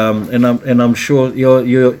 and I'm sure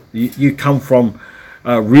you come from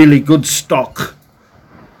really good stock.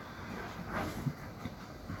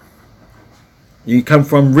 You come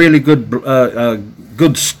from really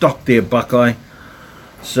good stock there, Buckeye.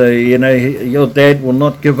 So you know your dad will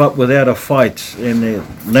not give up without a fight, and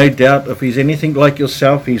no doubt if he's anything like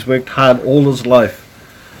yourself, he's worked hard all his life,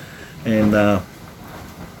 and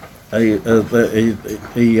I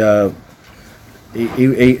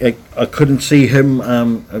couldn't see him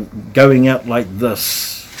going out like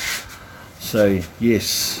this. So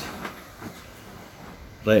yes,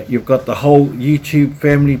 you've got the whole YouTube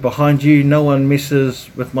family behind you. No one messes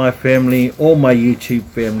with my family or my YouTube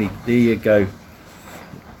family. There you go.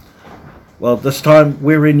 Well, this time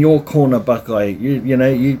we're in your corner, Buckeye. You know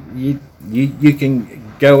you can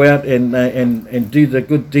go out and do the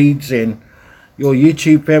good deeds, and your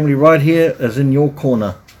YouTube family right here is in your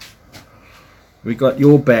corner. We got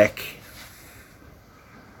your back.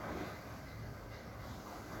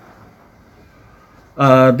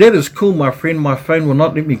 That is cool, my friend. My phone will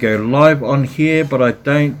not let me go live on here, but I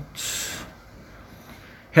don't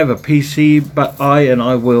have a PC, but I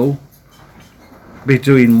will be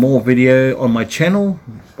doing more video on my channel.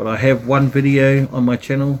 But I have one video on my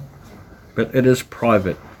channel, but it is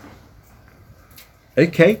private.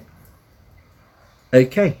 Okay.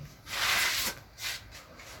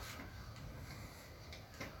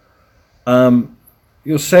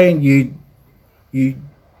 You're saying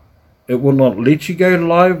it will not let you go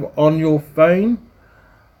live on your phone.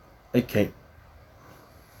 Okay.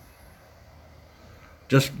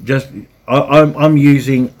 I'm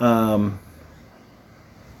using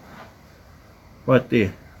right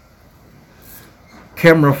there,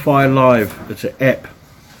 Camerafy Live. It's an app.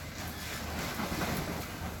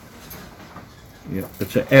 Yeah,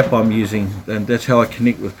 it's an app I'm using, and that's how I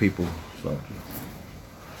connect with people. So,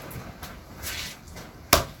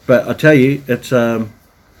 but I tell you, it's a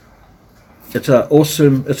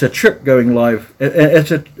awesome. It's a trip going live.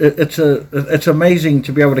 It's amazing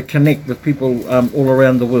to be able to connect with people all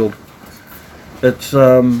around the world. It's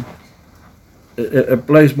it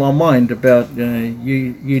blows my mind about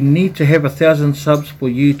you need to have 1,000 subs for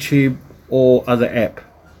YouTube or other app.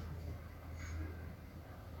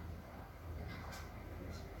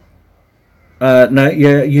 No,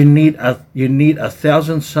 yeah, you need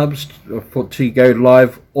 1,000 subs to go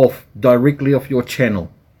live directly off your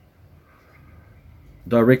channel.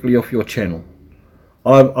 Directly off your channel.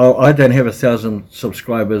 I don't have 1,000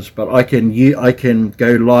 subscribers, but I can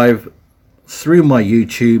go live through my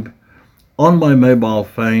YouTube on my mobile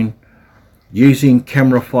phone using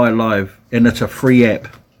Camerafy Live, and it's a free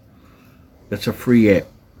app. It's a free app.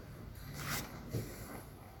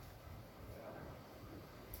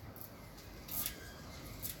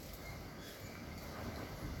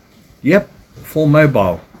 Yep, for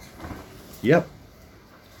mobile. Yep.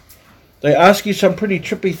 They ask you some pretty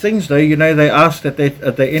trippy things, though. You know, they ask that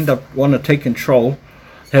they end up want to take control,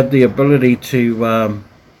 have the ability to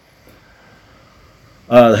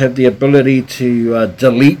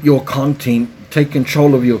delete your content, take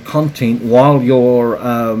control of your content while you're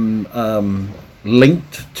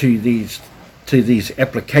linked to these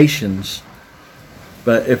applications.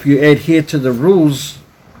 But if you adhere to the rules,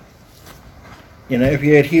 if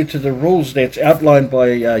you adhere to the rules that's outlined by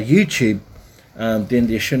YouTube, then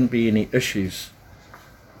there shouldn't be any issues.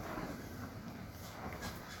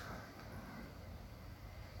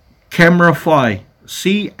 Camerafy,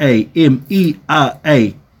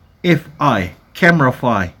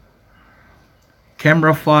 Camerafy,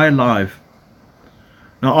 Camerafy Live.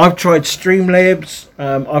 Now I've tried Streamlabs,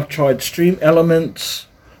 I've tried Stream Elements,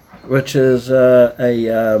 which is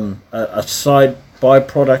a side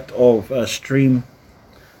byproduct of Stream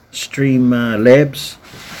Labs,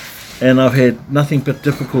 and I've had nothing but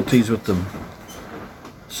difficulties with them.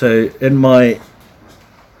 So in my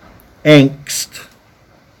angst,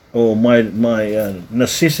 or my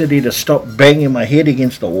necessity to stop banging my head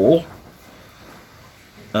against the wall,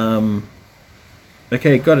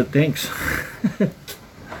 okay, got it, thanks.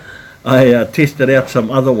 I tested out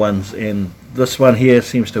some other ones, and this one here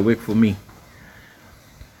seems to work for me.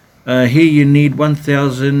 Here you need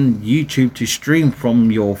 1,000 YouTube to stream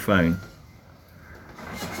from your phone.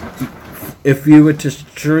 If you were to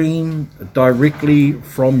stream directly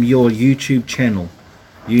from your YouTube channel,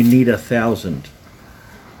 you need 1,000.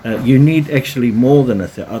 You need actually more than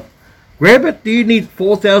 1,000. Grab it. Do you need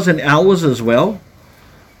 4,000 hours as well?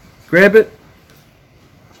 Grab it.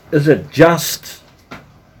 Is it just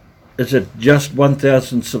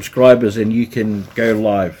 1,000 subscribers and you can go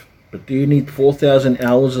live? But do you need 4,000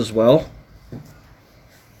 hours as well?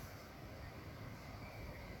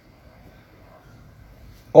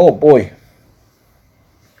 Oh boy.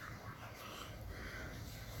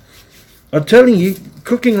 I'm telling you,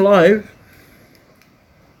 cooking live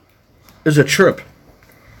is a trip.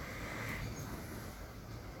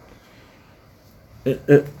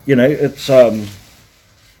 It's I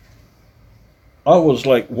was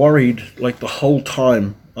like worried like the whole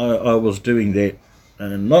time I was doing that,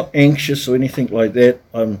 and not anxious or anything like that.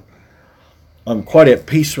 I'm quite at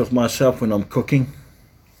peace with myself when I'm cooking.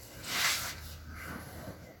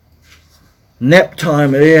 Nap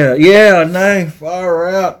time, yeah, I know, far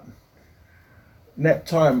out. Nap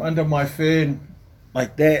time under my fan,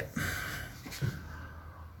 like that.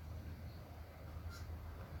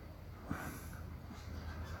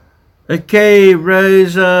 Okay,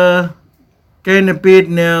 Rosa, going to bed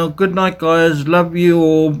now. Good night, guys. Love you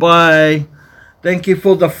all. Bye. Thank you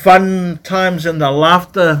for the fun times and the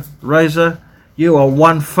laughter, Rosa. You are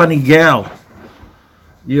one funny gal.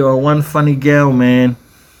 You are one funny gal, man.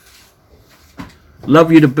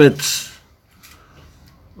 Love you to bits.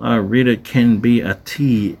 Rita can be a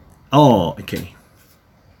T. Oh, okay.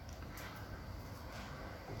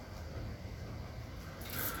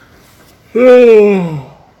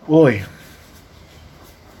 Oh boy,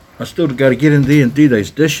 I still got to get in there and do those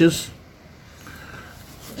dishes.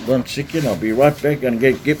 1 second, I'll be right back. Gonna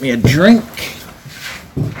get me a drink.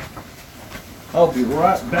 I'll be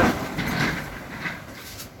right back.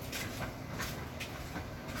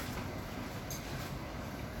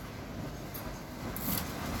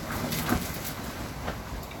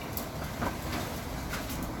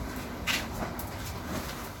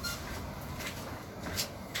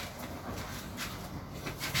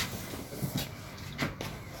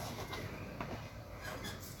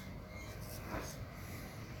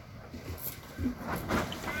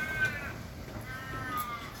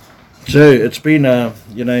 So it's been a,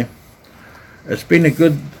 you know, it's been a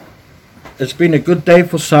good day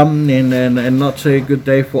for some, and not so good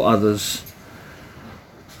day for others.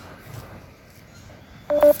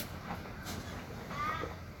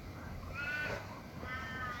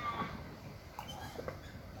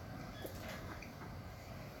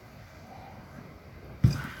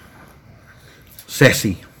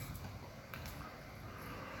 Sassy.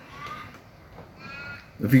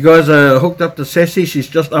 If you guys are hooked up to Sassy, she's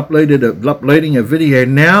just uploading a video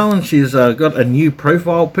now, and she's got a new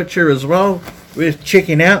profile picture as well. Worth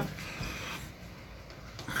checking out.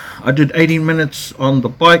 I did 18 minutes on the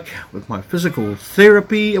bike with my physical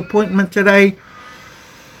therapy appointment today.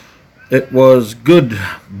 It was good.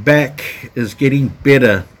 Back is getting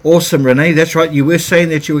better. Awesome, Renee. That's right. You were saying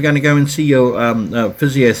that you were going to go and see your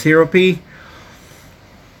physiotherapy.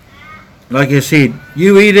 Like I said,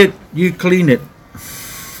 you eat it, you clean it.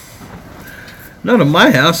 Not in my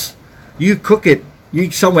house. You cook it,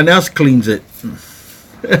 someone else cleans it.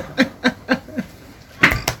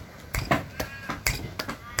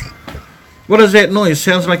 What is that noise?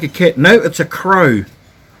 Sounds like a cat. No, it's a crow.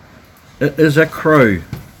 It is a crow.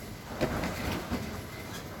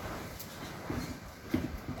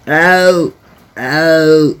 Ow,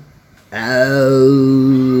 ow,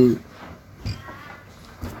 ow.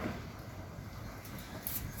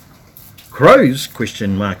 Crows?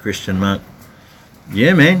 Question mark, question mark.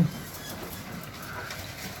 Yeah, man.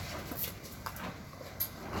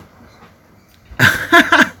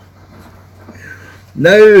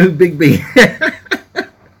 No, Big B.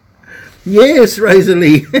 Yes,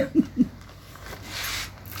 Rosalie.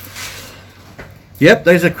 Yep,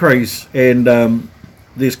 those are crows, and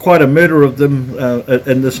there's quite a murder of them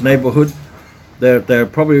in this neighborhood. They're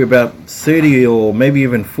probably about 30 or maybe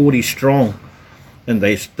even 40 strong, and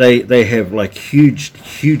they have like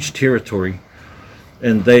huge territory.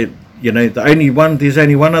 And they, you know, there's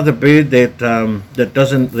only one other bird that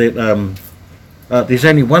there's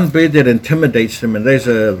only one bird that intimidates them, and those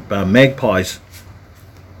are magpies.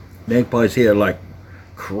 Magpies here are like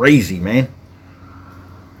crazy, man.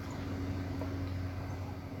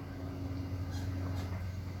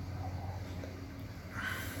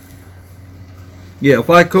 Yeah, if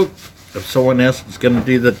I cook, if someone else is going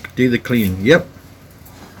to do the cleaning. Yep.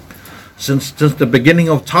 Since the beginning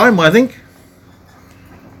of time, I think.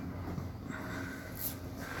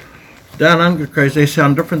 Down under crows, they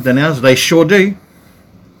sound different than ours. They sure do.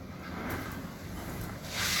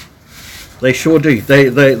 They sure do.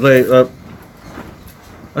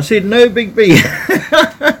 I said no, Big B.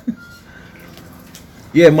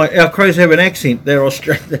 Yeah, our crows have an accent. They're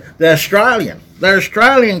Australian. They're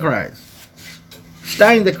Australian crows.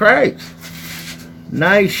 Stain the crows.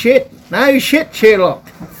 No shit, Sherlock.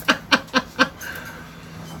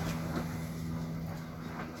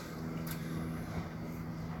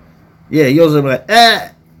 Yeah, yours are like,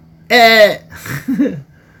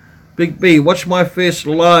 Big B, watch my first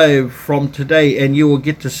live from today, and you will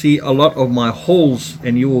get to see a lot of my hauls,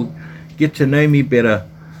 and you will get to know me better.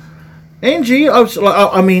 Angie, I'm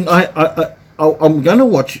gonna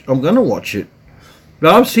watch. I'm gonna watch it.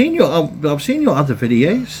 But I've seen your other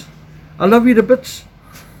videos. I love you to bits.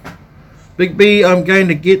 Big B, I'm going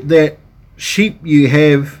to get that sheep you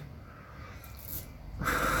have.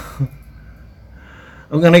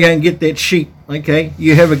 I'm going to go and get that sheep. Okay,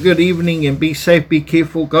 you have a good evening and be safe, be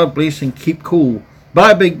careful, God bless, and keep cool.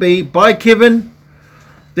 Bye, Big B. Bye, Kevin.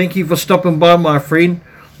 Thank you for stopping by, my friend.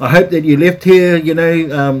 I hope that you left here, you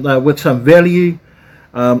know, with some value.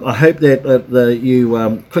 I hope that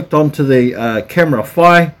you clicked onto the camera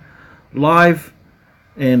Fi live,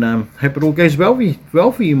 and hope it all goes well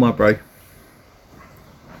for you, my bro.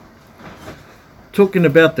 Talking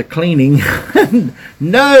about the cleaning.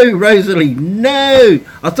 No, Rosalie, no.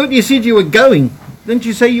 I thought you said you were going. Didn't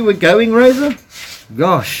you say you were going, Rosa?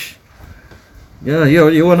 Gosh. Yeah,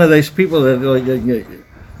 you're one of those people that are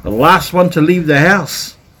the last one to leave the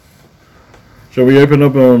house. Shall we open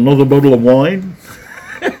up another bottle of wine?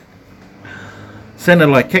 Sounded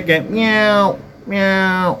like cat going, meow,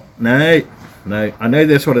 meow. No, I know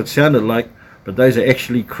that's what it sounded like, but those are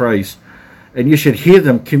actually crows. And you should hear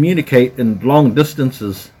them communicate in long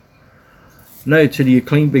distances. No, till you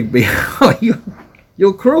clean, Big B.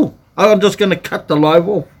 You're cruel. I'm just going to cut the live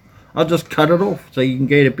off. I'll just cut it off so you can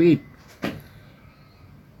go to bed.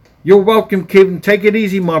 You're welcome, Kevin. Take it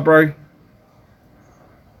easy, my bro.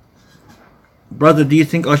 Brother, do you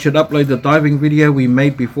think I should upload the diving video we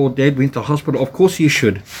made before Dad went to hospital? Of course you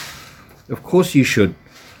should. Of course you should.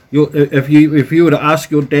 If you were to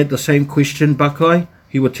ask your dad the same question, Buckeye,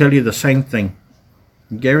 he would tell you the same thing.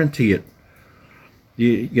 Guarantee it.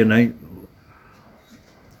 You know,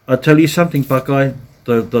 I tell you something, Buckeye,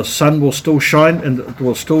 the sun will still shine and it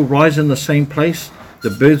will still rise in the same place. The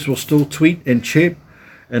birds will still tweet and chirp,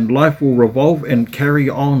 and life will revolve and carry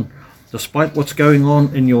on, despite what's going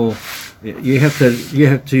on in your. You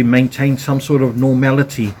have to maintain some sort of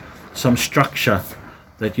normality, some structure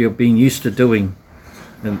that you're being used to doing,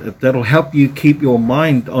 and that'll help you keep your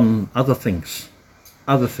mind on other things,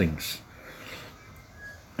 and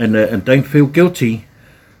don't feel guilty.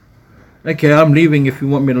 Okay, I'm leaving if you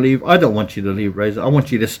want me to leave. I don't want you to leave, Rosa. I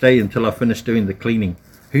want you to stay until I finish doing the cleaning.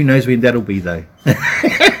 Who knows when that'll be, though.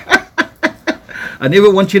 I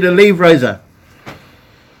never want you to leave, Rosa.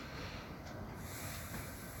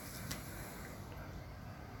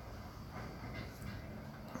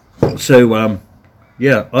 So,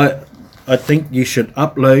 yeah, I think you should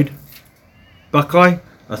upload, Buckeye,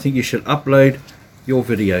 I think you should upload your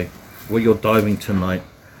video where you're diving tonight.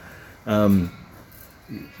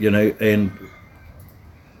 You know, and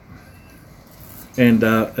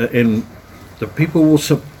the people will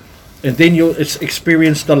and then you'll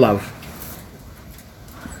experience the love.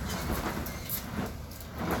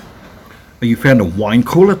 You found a wine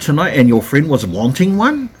cooler tonight and your friend was wanting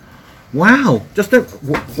one? Wow,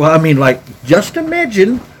 well, I mean, like, just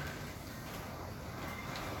imagine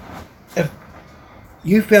if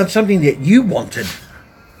you found something that you wanted.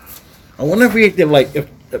 I wonder if we like if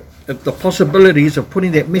the possibilities of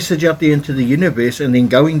putting that message out there into the universe and then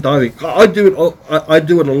going diving. I do it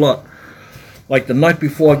a lot. Like the night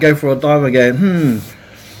before I go for a dive, I go,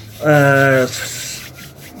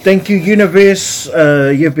 thank you, universe.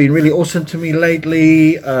 You've been really awesome to me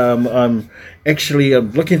lately. I'm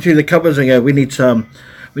looking through the cupboards and go, we need some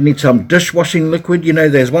dishwashing liquid. You know,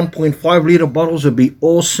 there's 1.5 litre bottles would be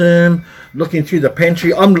awesome. Looking through the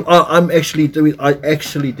pantry, I actually do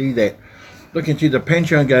that. Looking through the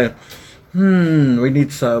pantry and go, we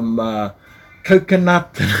need some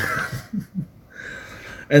coconut.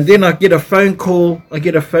 And then I get a phone call.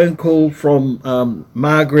 From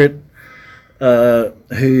Margaret,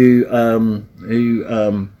 who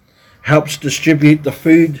helps distribute the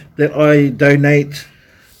food that I donate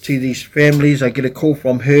to these families. I get a call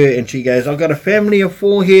from her, and she goes, "I've got a family of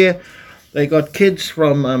 4 here. They got kids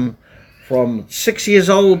from 6 years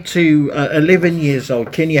old to 11 years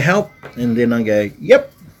old. Can you help?" And then I go,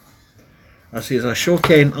 "Yep." I says, "I sure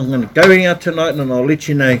can. I'm going to go out tonight, and I'll let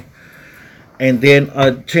you know." And then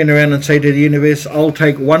I turn around and say to the universe, "I'll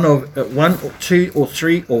take one or 2 or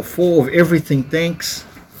 3 or 4 of everything, thanks."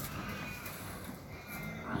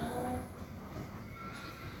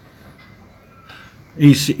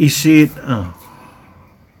 He said, "Oh,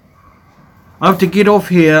 I have to get off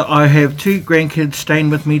here. I have 2 grandkids staying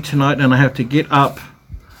with me tonight, and I have to get up,"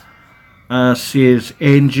 says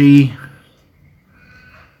Angie,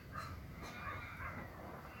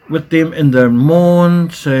 "with them in the morn.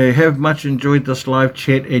 So have much enjoyed this live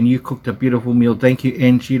chat, and you cooked a beautiful meal. Thank you,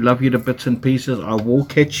 Angie. Love you to bits and pieces. I will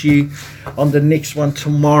catch you on the next one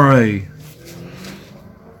tomorrow."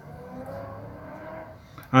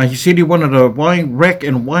 He said he wanted a wine rack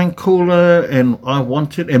and wine cooler, and I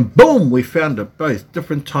wanted, and boom, we found it both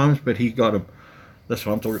different times, but he got them. That's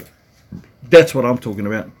what I'm talking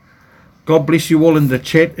about. God bless you all in the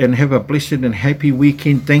chat, and have a blessed and happy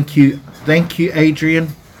weekend. Thank you,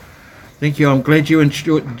 Adrian. Thank you. I'm glad you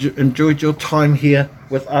enjoyed your time here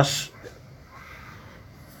with us.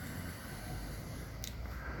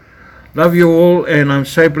 Love you all, and I'm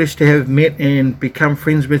so blessed to have met and become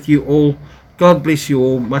friends with you all. God bless you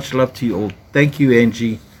all. Much love to you all. Thank you,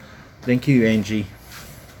 Angie. Thank you, Angie.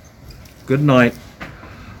 Good night.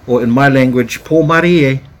 Or in my language, po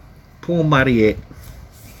marie. Po marie.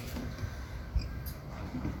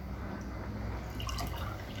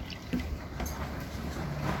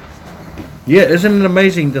 Yeah, isn't it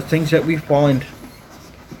amazing the things that we find?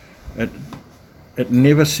 It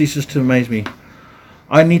never ceases to amaze me.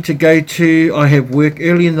 I need to go to, I have work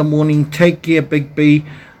early in the morning. Take care, Big B.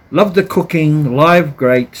 Love the cooking. Live,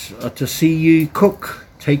 great to see you cook.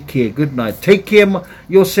 Take care. Good night. Take care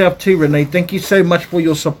yourself too, Renee. Thank you so much for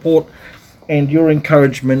your support and your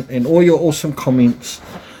encouragement and all your awesome comments.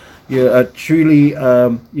 You are truly,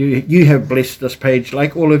 you have blessed this page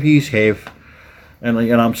like all of you have. And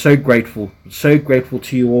I'm so grateful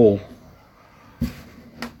to you all.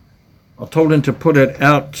 I told him to put it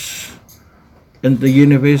out in the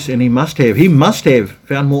universe, and he must have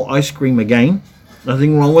found more ice cream again.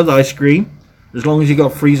 Nothing wrong with ice cream, as long as you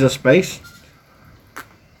got freezer space.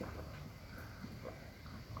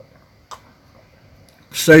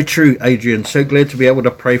 So true, Adrian. So glad to be able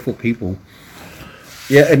to pray for people.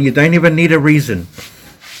 Yeah, and you don't even need a reason.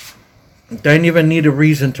 Don't even need a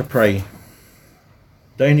reason to pray.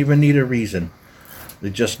 Don't even need a reason. They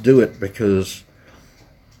just do it because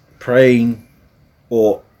praying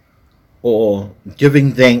or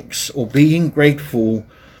giving thanks or being grateful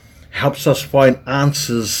helps us find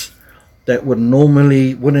answers that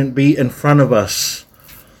wouldn't be in front of us.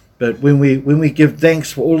 But when we give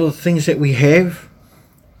thanks for all of the things that we have,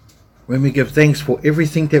 when we give thanks for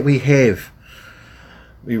everything that we have,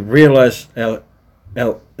 we realize how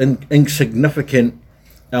insignificant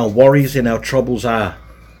our worries and our troubles are,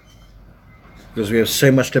 because we have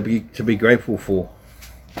so much to be grateful for.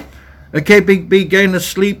 Okay, Big B, going to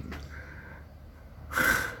sleep.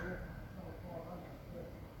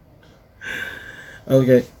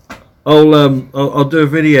 Okay, I'll do a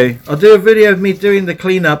video. I'll do a video of me doing the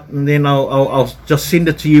cleanup, and then I'll just send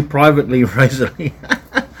it to you privately, Rosalie.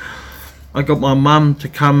 I got my mum to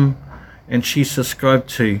come, and she subscribed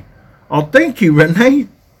too. Oh, thank you, Renee.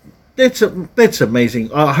 That's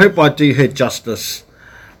amazing. I hope I do her justice,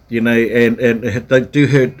 you know, and do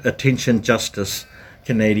her attention justice,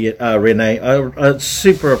 Canadian Renee. I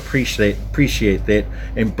super appreciate that,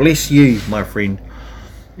 and bless you, my friend.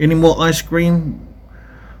 Any more ice cream?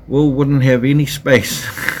 Well, wouldn't have any space.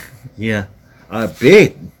 Yeah, I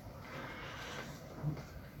bet.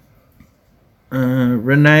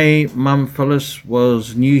 Renee, Mum Phyllis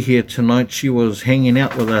was new here tonight. She was hanging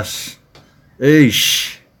out with us.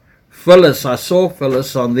 Eesh. Phyllis, I saw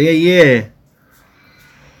Phyllis on there, yeah.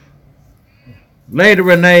 Later,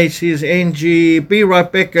 Renee says, Angie, be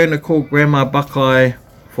right back, going to call Grandma Buckeye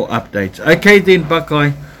for updates. Okay then,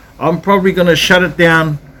 Buckeye. I'm probably going to shut it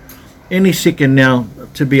down any second now,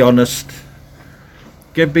 to be honest.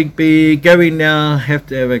 Get Big B going now. Have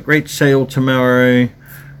to have a great sale tomorrow.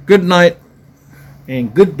 Good night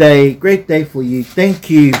and good day. Great day for you. Thank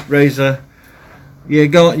you, Rosa. Yeah,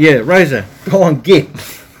 go on. Yeah, Rosa, go on, get.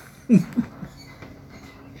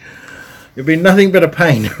 You'll be nothing but a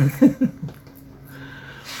pain.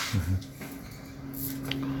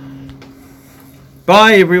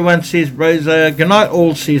 Bye, everyone, says Rosa. Good night,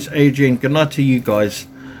 all, says Adrian. Good night to you guys.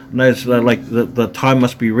 I know it's like the time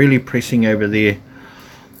must be really pressing over there.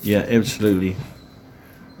 Yeah, absolutely.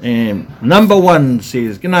 And number one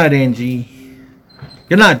says, good night, Angie.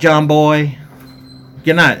 Good night, John Boy.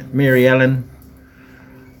 Good night, Mary Ellen.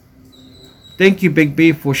 Thank you, Big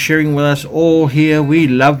B, for sharing with us all here. We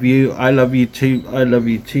love you. I love you too. I love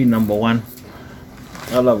you too, number one.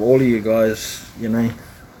 I love all of you guys, you know.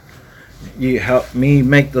 You helped me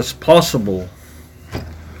make this possible.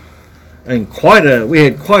 And we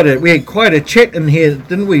had quite a chat in here,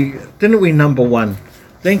 didn't we, number one?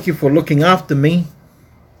 Thank you for looking after me.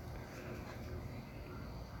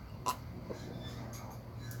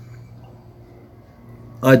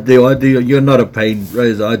 I do. You're not a pain,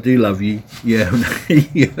 Rosa. I do love you. Yeah.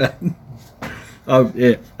 Yeah.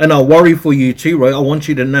 Yeah. And I worry for you too, right? I want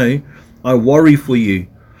you to know, I worry for you.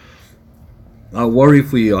 I worry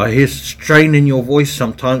for you. I hear strain in your voice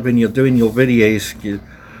sometimes when you're doing your videos.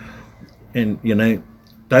 And, you know,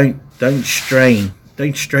 don't strain.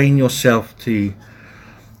 Don't strain yourself to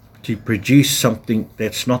produce something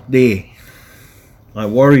that's not there. I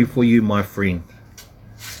worry for you, my friend.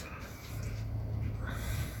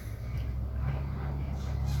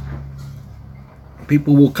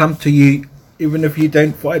 People will come to you even if you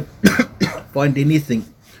don't find anything.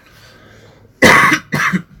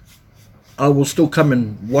 I will still come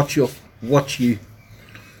and watch you.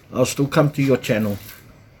 I'll still come to your channel.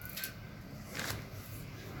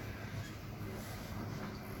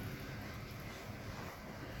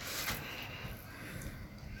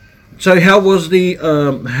 So how was the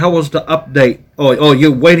update? Oh, you're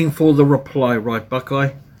waiting for the reply, right,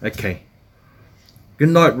 Buckeye? Okay. Good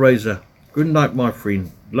night, Rosa. Good night, my friend.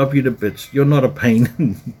 Love you to bits. You're not a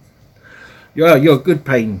pain. you're a good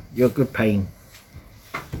pain. You're a good pain.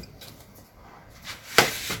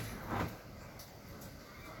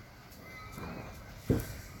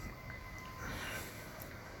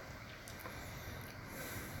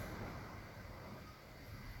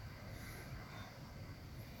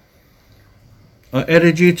 I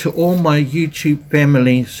added you to all my YouTube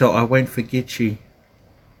family so I won't forget you.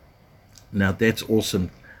 Now that's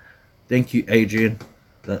awesome. Thank you, Adrian.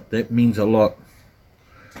 That means a lot.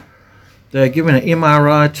 They're giving an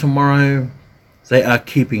MRI tomorrow. They are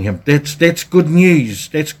keeping him. That's good news.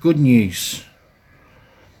 That's good news.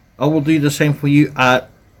 I will do the same for you, Art.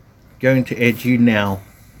 Going to add you now.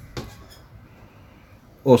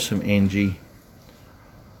 Awesome, Angie.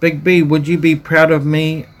 Big B, would you be proud of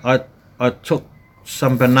me? I took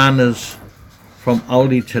some bananas from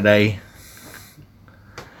Aldi today.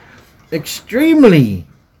 Extremely.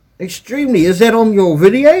 Is that on your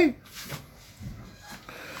video?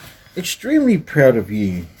 Extremely proud of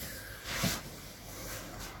you.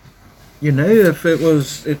 You know, if it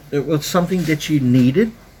was something that you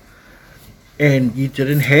needed and you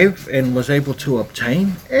didn't have and was able to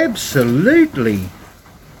obtain, absolutely.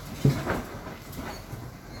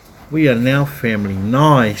 We are now family.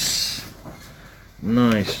 Nice.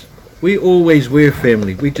 Nice. We always were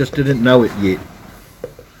family. We just didn't know it yet.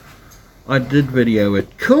 I did video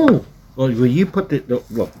it. Cool. Well, will you put that...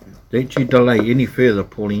 Look, don't you delay any further,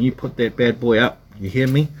 Pauline. You put that bad boy up. You hear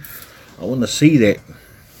me? I want to see that.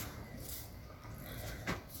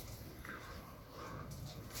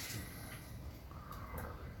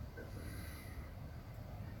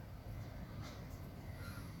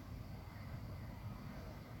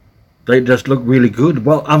 They just look really good.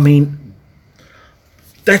 Well, I mean,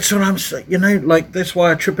 that's what I'm saying. You know, like, that's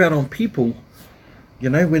why I trip out on people. You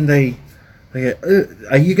know, when they go,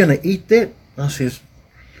 are you going to eat that? I says,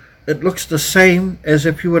 it looks the same as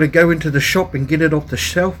if you were to go into the shop and get it off the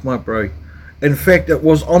shelf, my bro. In fact, it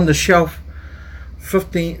was on the shelf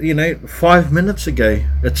 5 minutes ago.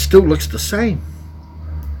 It still looks the same.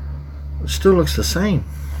 It still looks the same.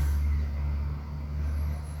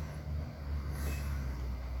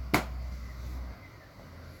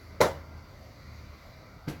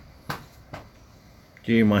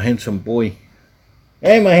 Gee, my handsome boy.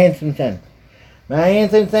 Hey, my handsome son. My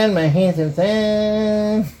handsome son, my handsome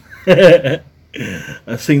son.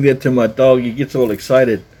 I sing that to my dog. He gets all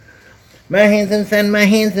excited. My handsome son, my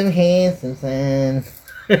handsome son.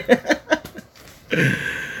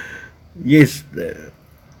 Yes,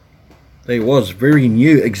 they was very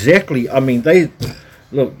new. Exactly. I mean,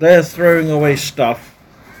 they're throwing away stuff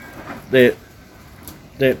that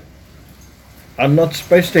I'm not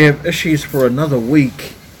supposed to have issues for another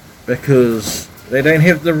week because they don't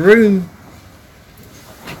have the room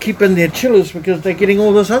to keep in their chillers because they're getting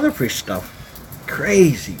all this other fresh stuff.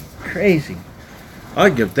 Crazy, crazy. I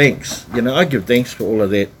give thanks. You know, I give thanks for all of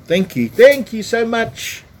that. Thank you so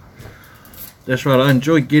much. That's right. I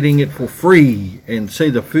enjoy getting it for free, and say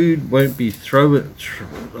the food won't be thrown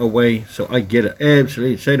away. So I get it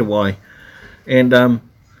absolutely. So do I.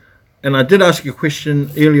 And I did ask you a question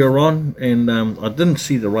earlier on, and I didn't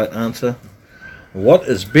see the right answer. What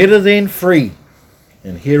is better than free?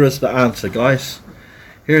 And here is the answer, guys.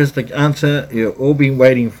 Here is the answer you've all been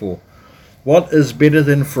waiting for. What is better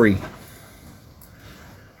than free?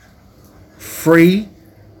 Free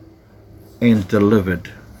and delivered.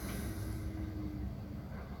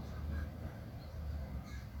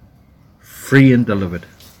 Free and delivered.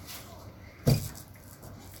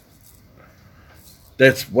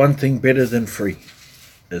 That's one thing better than free.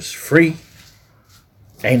 It's free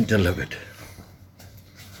and delivered.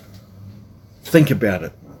 Think about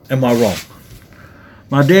it. Am I wrong?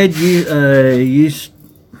 My dad used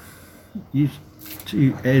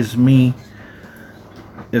to ask me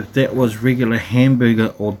if that was regular hamburger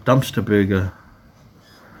or dumpster burger.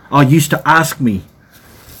 Oh, used to ask me.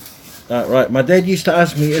 Right, my dad used to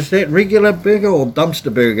ask me, is that regular burger or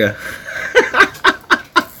dumpster burger?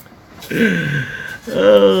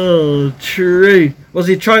 Oh, true. Was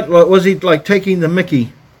he taking the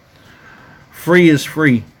mickey? Free is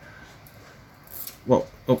free. Well,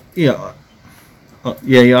 oh, yeah.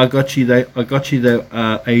 Yeah, I got you there,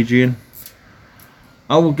 Adrian.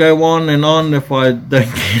 I will go on and on if I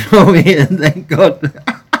don't get on here, thank God.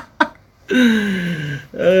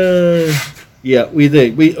 Yeah, we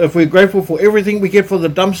do. If we're grateful for everything we get for the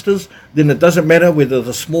dumpsters, then it doesn't matter whether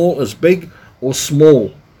the small is big or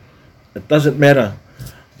small. It doesn't matter.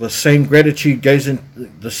 The same gratitude goes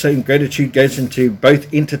into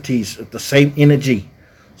both entities. The same energy.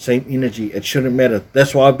 It shouldn't matter.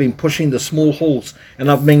 That's why I've been pushing the small hauls,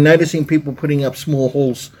 and I've been noticing people putting up small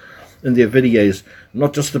hauls in their videos,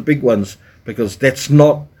 not just the big ones, because that's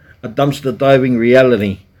not a dumpster diving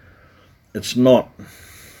reality. It's not.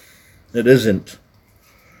 It isn't.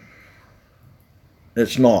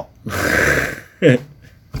 It's not. It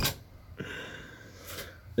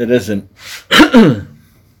isn't.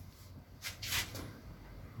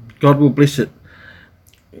 God will bless it.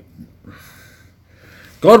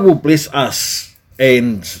 God will bless us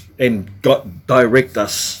and God direct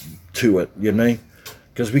us to it, you know,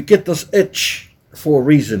 because we get this itch for a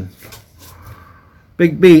reason.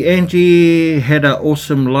 Big B, Angie had an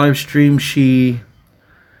awesome live stream. She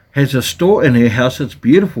has a store in her house. It's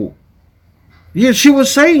beautiful. Yeah, she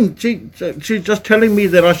was saying, she's just telling me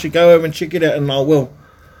that I should go over and check it out, and I will.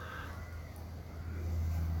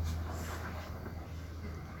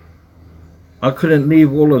 I couldn't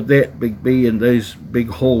leave all of that, Big B, in those big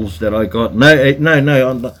hauls that I got. No,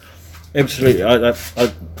 I'm not, absolutely. I'm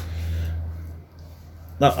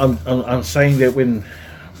saying that when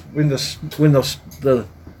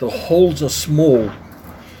the hauls are small,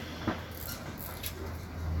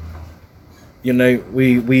 you know, we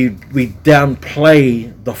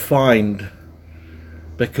downplay the find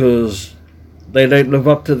because they don't live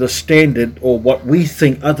up to the standard or what we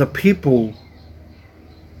think other people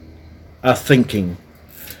are thinking,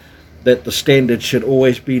 that the standard should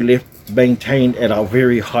always be left maintained at a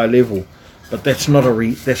very high level. But that's not a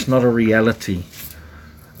reality.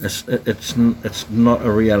 It's not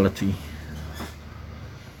a reality.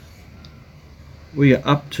 We are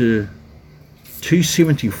up to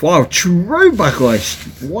 275 true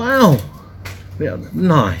guys. Wow. Yeah,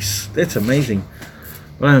 nice. That's amazing.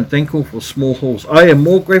 I am thankful for small hauls. I am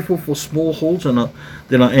more grateful for small hauls than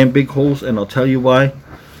I am big hauls, and I'll tell you why.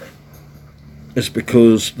 It's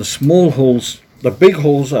because the small hauls, the big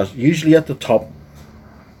hauls are usually at the top,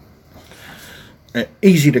 and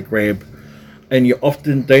easy to grab, and you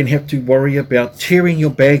often don't have to worry about tearing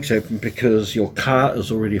your bags open because your car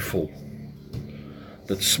is already full.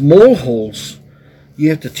 But small hauls, you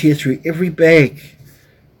have to tear through every bag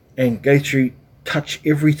and go through, touch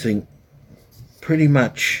everything, pretty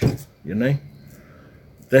much, you know.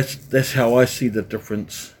 That's how I see the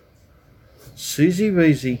difference. Susie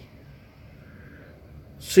Weezy.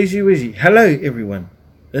 Susie Weezy. Hello, everyone.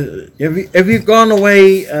 Have you gone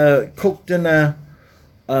away, cooked dinner,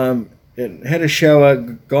 had a shower,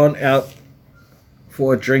 gone out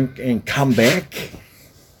for a drink, and come back?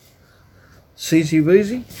 Susie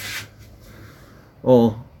Weezy?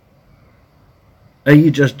 Or are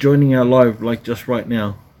you just joining our live like just right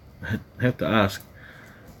now? I have to ask.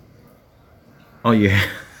 Oh yeah.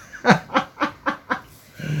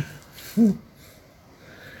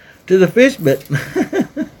 To the first bit.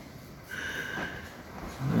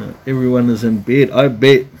 Everyone is in bed, I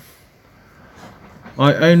bet.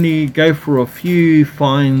 I only go for a few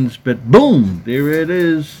finds, but boom, there it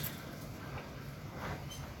is.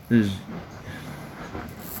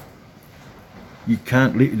 You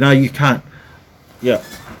can't leave. No, you can't. Yeah,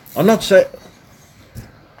 I'm not saying.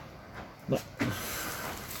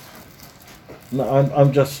 No,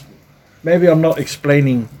 I'm just. Maybe I'm not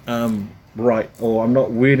explaining right, or I'm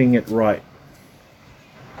not wording it right.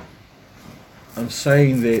 I'm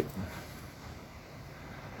saying that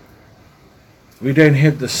we don't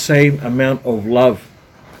have the same amount of love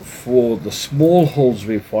for the small hauls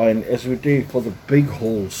we find as we do for the big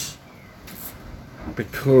hauls,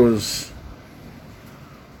 because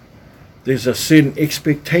there's a certain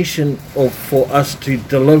expectation for us to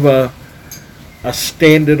deliver a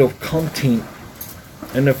standard of content,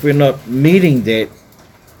 and if we're not meeting that,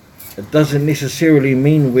 it doesn't necessarily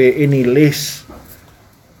mean we're any less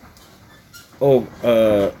of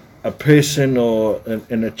a person or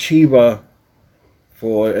an achiever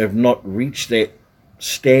for have not reached that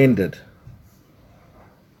standard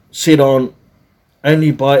set on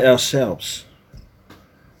only by ourselves,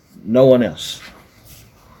 no one else.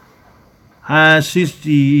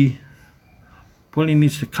 Sister Pauline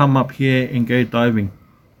needs to come up here and go diving.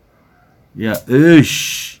 Yeah,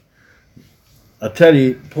 I tell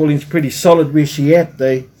you, Pauline's pretty solid where she at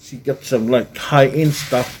though. She got some like high-end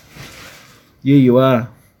stuff. Yeah, you are.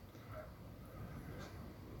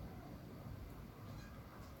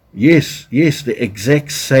 Yes, the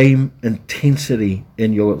exact same intensity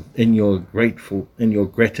in your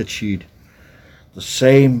gratitude. The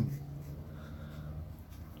same,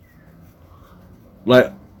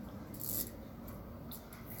 like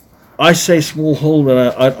I say small haul,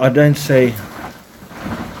 but I don't say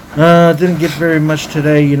I didn't get very much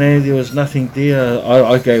today, you know, there was nothing there.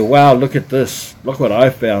 I go, wow, look at this, look what I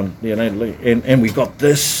found, you know, and we got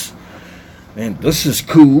this, and this is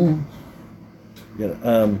cool.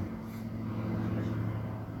 Yeah,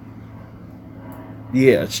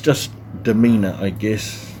 yeah, it's just demeanor, I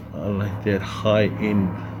guess. I like that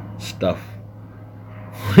high-end stuff.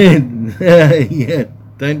 Yeah,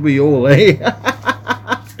 don't we all, eh?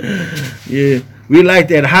 Yeah, we like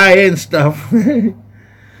that high-end stuff.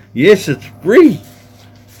 Yes, it's free.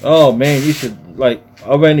 Oh man, you should, like,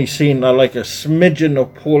 I've only seen like a smidgen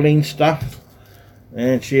of Pauline stuff,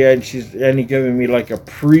 and she's only giving me like a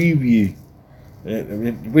preview.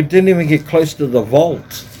 We didn't even get close to the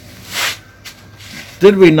vault,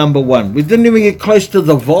 did we? Number one, we didn't even get close to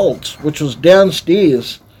the vault, which was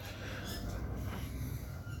downstairs.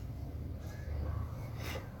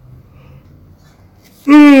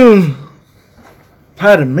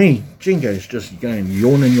 Pardon me, Jingo's just going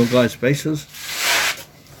yawning your guys' faces.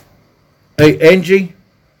 Hey Angie,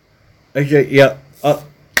 okay, yeah,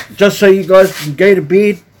 just so you guys can go to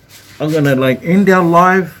bed, I'm gonna like end our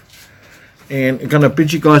live, and I'm gonna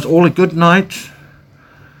bid you guys all a good night.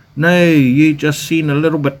 No, you just seen a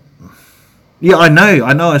little bit. Yeah, I know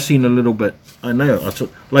I seen a little bit. I know,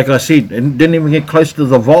 like I said, and didn't even get close to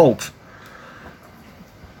the vault.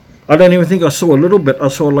 I don't even think I saw a little bit. I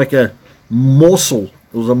saw like a morsel.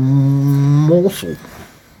 It was a morsel.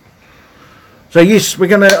 So yes, we're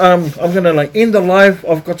gonna. I'm gonna like end the live.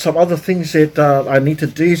 I've got some other things that I need to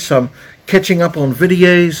do. Some catching up on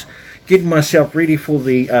videos, getting myself ready for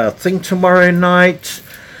the thing tomorrow night.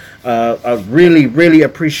 I really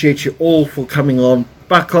appreciate you all for coming on.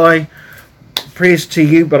 Buckeye, prayers to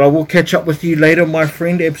you. But I will catch up with you later, my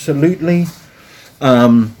friend. Absolutely.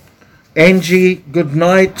 Angie, good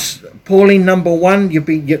night. Pauline, number one. You'll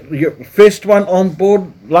be your first one on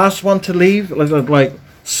board, last one to leave. Like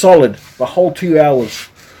solid the whole 2 hours.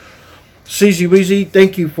 Susie Weezy,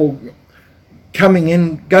 thank you for coming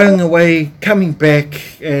in, going away, coming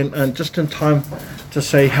back, and just in time to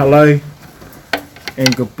say hello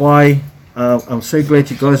and goodbye. I'm so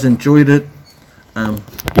glad you guys enjoyed it.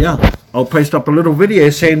 Yeah, I'll post up a little video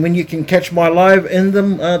saying when you can catch my live in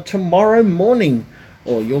them tomorrow morning,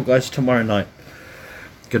 or your guys tomorrow night.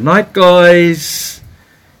 Good night, guys.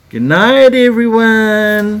 Good night,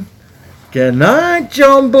 everyone. Good night,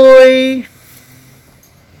 John Boy.